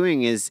they're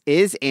doing is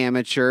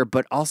amateur,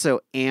 but also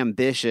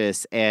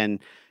ambitious. And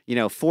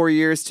 4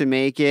 years to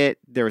make it.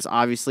 There was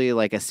obviously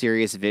like a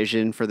serious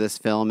vision for this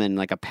film and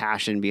like a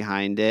passion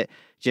behind it.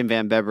 Jim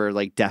Van Bebber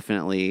like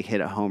definitely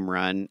hit a home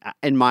run,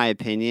 in my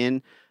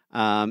opinion.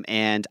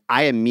 And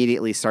I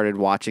immediately started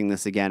watching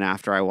this again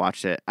after I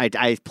watched it.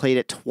 I played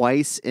it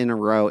twice in a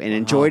row and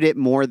enjoyed it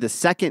more the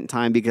second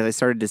time because I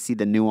started to see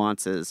the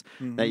nuances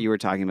that you were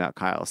talking about,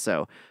 Kyle.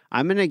 So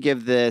I'm going to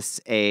give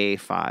this a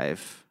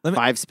 5.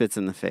 5 spits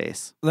in the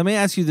face. Let me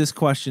ask you this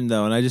question,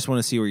 though, and I just want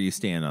to see where you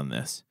stand on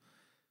this.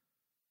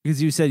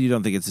 Because you said you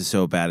don't think it's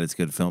so bad it's a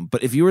good film.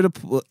 But if you were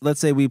to, let's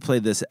say we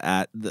played this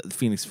at the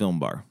Phoenix Film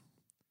Bar,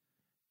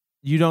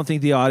 you don't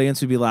think the audience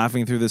would be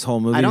laughing through this whole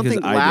movie? I don't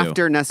think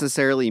laughter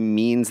necessarily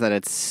means that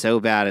it's so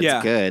bad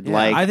it's good. Yeah.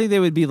 Like I think they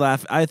would be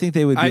laughing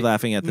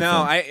at the film.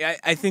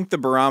 I think the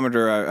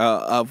barometer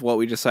of what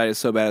we decide is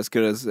so bad it's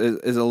good is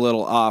a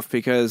little off,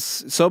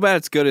 because so bad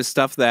it's good is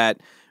stuff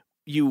that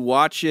you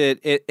watch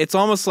it's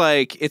almost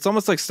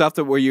like stuff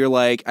that where you're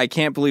like, I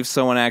can't believe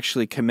someone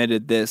actually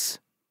committed this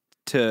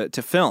to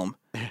film.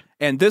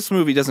 And this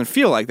movie doesn't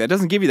feel like that. It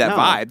doesn't give you that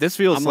vibe. This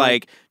feels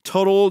like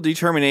total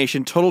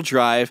determination, total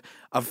drive,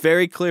 a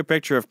very clear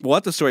picture of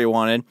what the story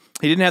wanted.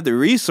 He didn't have the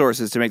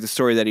resources to make the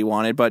story that he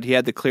wanted, but he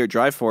had the clear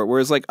drive for it.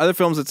 Whereas like other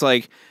films, it's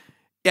like,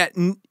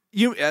 when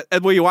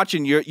you're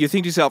watching, you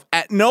think to yourself,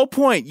 at no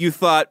point you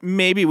thought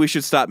maybe we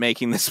should stop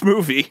making this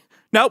movie.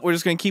 Nope, we're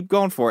just going to keep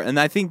going for it. And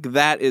I think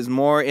that is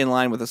more in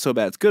line with a So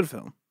Bad It's Good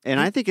film. And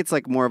I think it's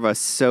like more of a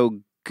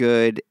so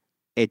good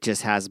it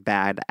just has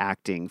bad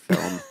acting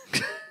film.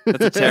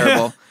 That's a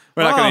terrible.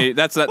 We're not going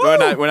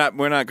to.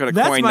 We're not going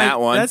to coin that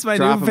one. That's my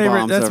new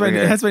favorite.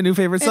 That's my new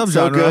favorite subgenre. It's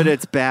so good,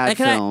 it's bad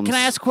films. Can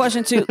I ask a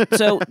question too?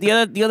 So the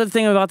other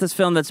thing about this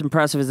film that's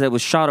impressive is that it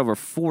was shot over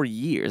 4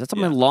 years. That's a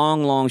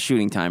long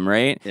shooting time,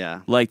 right?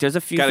 Yeah. Like there's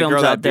a few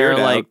films out there,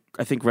 like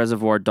I think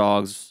Reservoir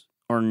Dogs.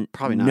 Or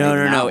probably not.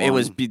 No. It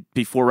was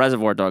before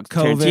Reservoir Dogs.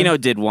 COVID. Tarantino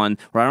did one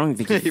where I don't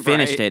even think he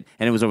finished it,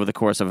 and it was over the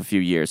course of a few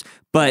years.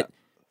 But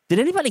did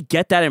anybody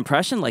get that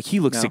impression? Like he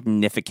looks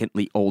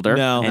significantly older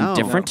and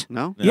different.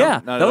 No. Yeah,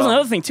 that was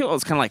another thing too. It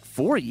was kind of like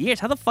 4 years.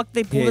 How the fuck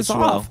did they pull this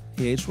off?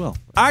 He aged well.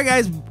 All right,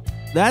 guys.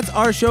 That's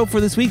our show for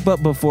this week.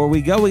 But before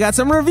we go, we got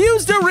some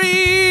reviews to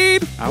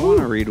read. I want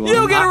to read one.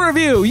 You get a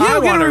review. I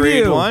want to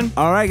read one.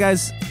 All right,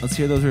 guys. Let's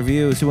hear those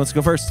reviews. Who wants to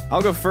go first?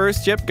 I'll go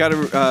first. Yep, got a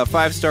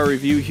 5-star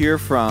review here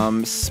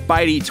from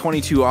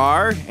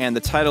Spidey22R, and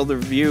the title of the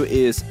review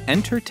is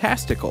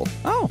Entertastical.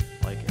 Oh,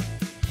 like it.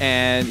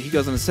 And he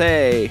goes on to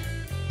say,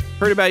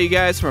 heard about you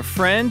guys from a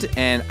friend,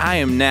 and I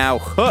am now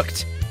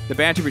hooked. The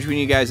banter between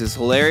you guys is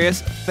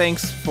hilarious.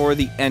 Thanks for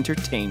the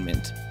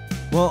entertainment.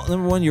 Well,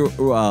 number one,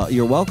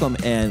 you're welcome,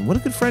 and what a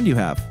good friend you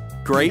have.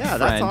 Great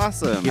friend. That's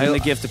awesome. Give him the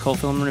gift of Cult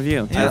Film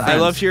Review. Yeah, I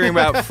love hearing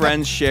about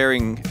friends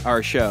sharing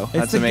our show.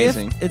 That's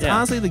amazing. It's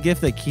honestly the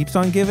gift that keeps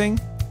on giving.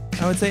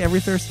 I would say every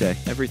Thursday.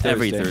 Every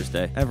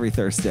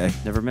Thursday.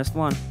 Never missed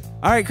one.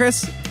 All right,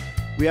 Chris.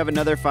 We have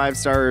another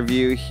 5-star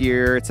review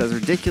here. It says,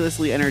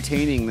 ridiculously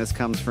entertaining. This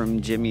comes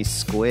from Jimmy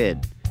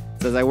Squid.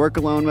 It says, I work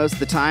alone most of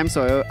the time,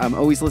 so I'm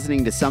always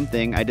listening to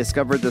something. I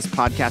discovered this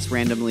podcast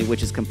randomly,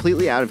 which is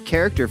completely out of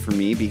character for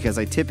me because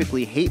I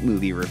typically hate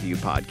movie review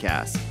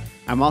podcasts.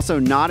 I'm also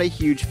not a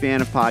huge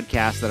fan of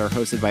podcasts that are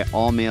hosted by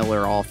all male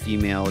or all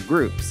female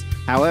groups.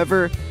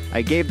 However,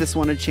 I gave this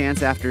one a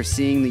chance after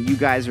seeing that you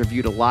guys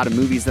reviewed a lot of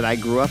movies that I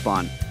grew up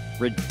on.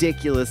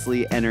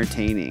 Ridiculously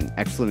entertaining! !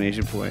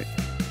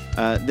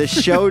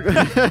 This show.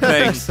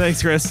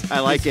 Thanks, Chris. I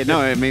like it.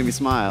 No, it made me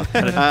smile.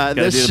 Gotta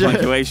do the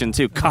punctuation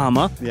too,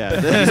 comma. Yeah,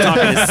 he's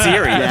talking to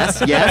Siri.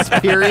 Yes.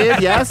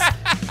 Period. Yes.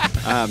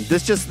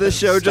 This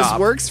show just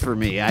works for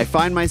me. I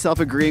find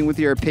myself agreeing with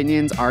your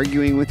opinions,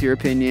 arguing with your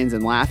opinions,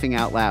 and laughing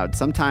out loud,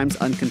 sometimes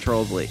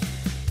uncontrollably.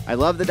 I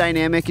love the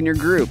dynamic in your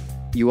group.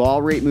 You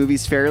all rate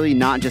movies fairly,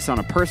 not just on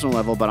a personal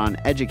level, but on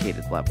an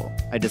educated level.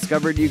 I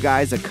discovered you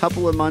guys a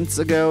couple of months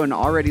ago and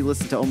already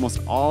listened to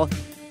almost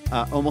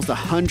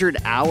 100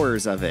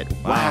 hours of it.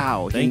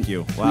 Wow. Thank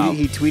you. Wow.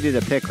 He tweeted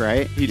a pic,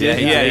 right? He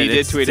did. Yeah, he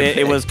did tweet it.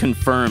 It was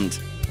confirmed.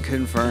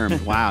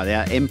 Wow.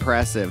 Yeah.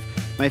 Impressive.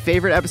 My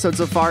favorite episode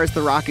so far is The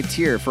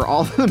Rocketeer. For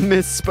all the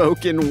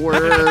misspoken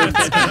words,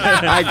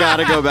 I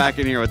gotta go back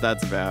and hear what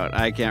that's about.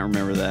 I can't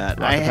remember that.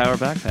 Rocket Power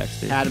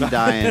backpacks, dude. Had him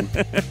dying.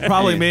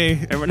 Probably me.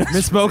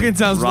 Misspoken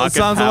sounds a lot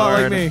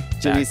like me.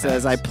 Jimmy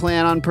says, I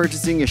plan on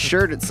purchasing a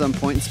shirt at some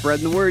point and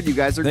spreading the word. You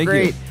guys are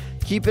great.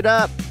 Keep it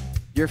up.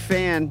 Your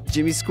fan,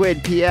 Jimmy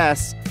Squid.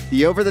 P.S.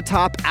 The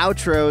over-the-top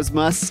outros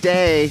must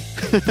stay.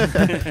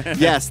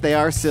 Yes, they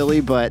are silly,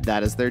 but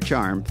that is their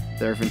charm.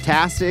 They're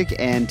fantastic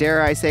and,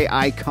 dare I say,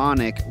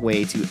 iconic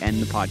way to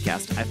end the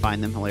podcast. I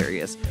find them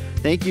hilarious.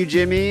 Thank you,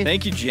 Jimmy.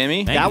 Thank you,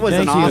 Jimmy. That was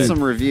an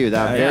awesome review.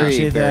 That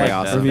very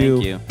awesome. Review.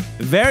 Thank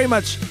you very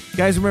much.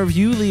 Guys, remember, if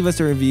you leave us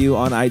a review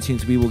on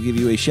iTunes, we will give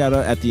you a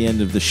shout-out at the end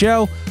of the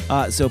show.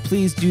 So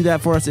please do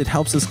that for us. It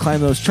helps us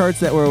climb those charts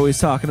that we're always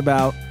talking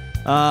about.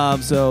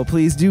 So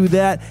please do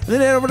that. And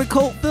then head over to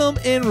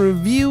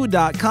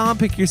cultfilmandreview.com.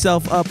 Pick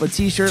yourself up a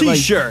t-shirt.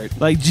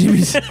 Like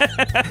Jimmy's.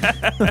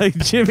 Like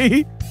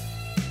Jimmy.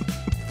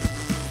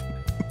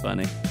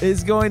 funny.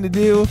 is going to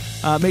do.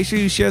 Make sure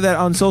you share that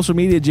on social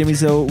media, Jimmy,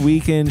 so we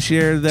can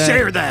share that.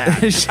 Share that.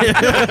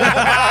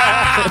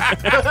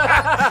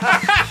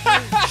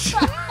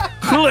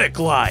 Click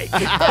like.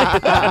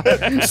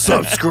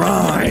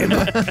 Subscribe.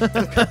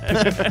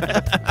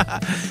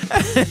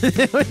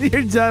 When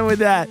you're done with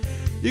that,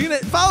 you're gonna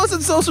follow us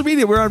on social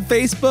media. We're on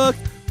Facebook.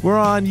 We're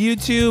on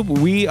YouTube.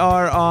 We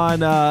are on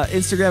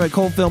Instagram at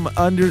Cult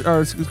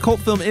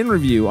Film in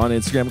Review on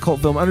Instagram,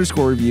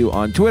 CultFilm_review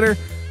on Twitter.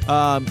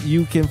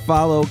 You can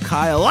follow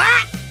Kyle.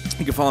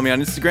 You can follow me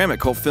on Instagram at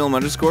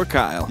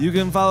CultFilm_Kyle. You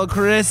can follow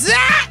Chris.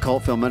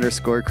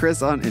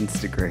 CultFilm_Chris on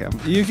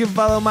Instagram. You can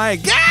follow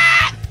Mike.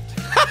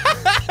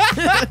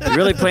 You're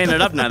really playing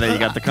it up now that you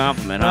got the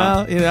compliment,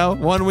 huh? Well,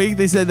 1 week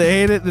they said they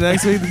hate it, the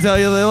next week they tell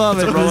you they love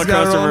it. It's a roller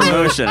coaster of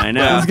emotion, I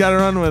know. Just gotta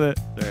run with it.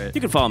 Right.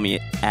 You can follow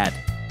me at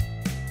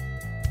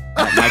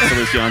Mike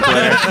Saluccio on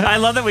Twitter. I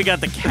love that we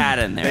got the cat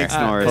in there. Thanks,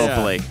 Norris.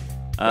 Hopefully.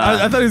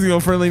 I thought he was going to go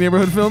friendly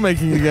neighborhood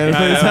filmmaking again. I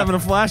thought he was having a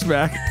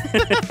flashback.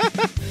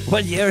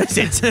 What year is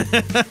it?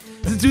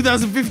 Is it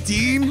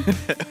 2015?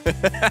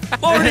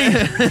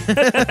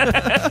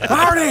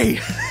 Marty!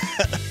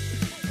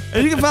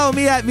 And you can follow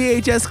me at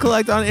VHS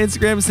Collect on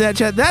Instagram and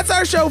Snapchat. That's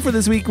our show for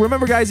this week.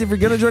 Remember, guys, if you're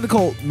going to join a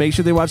cult, make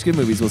sure they watch good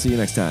movies. We'll see you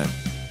next time.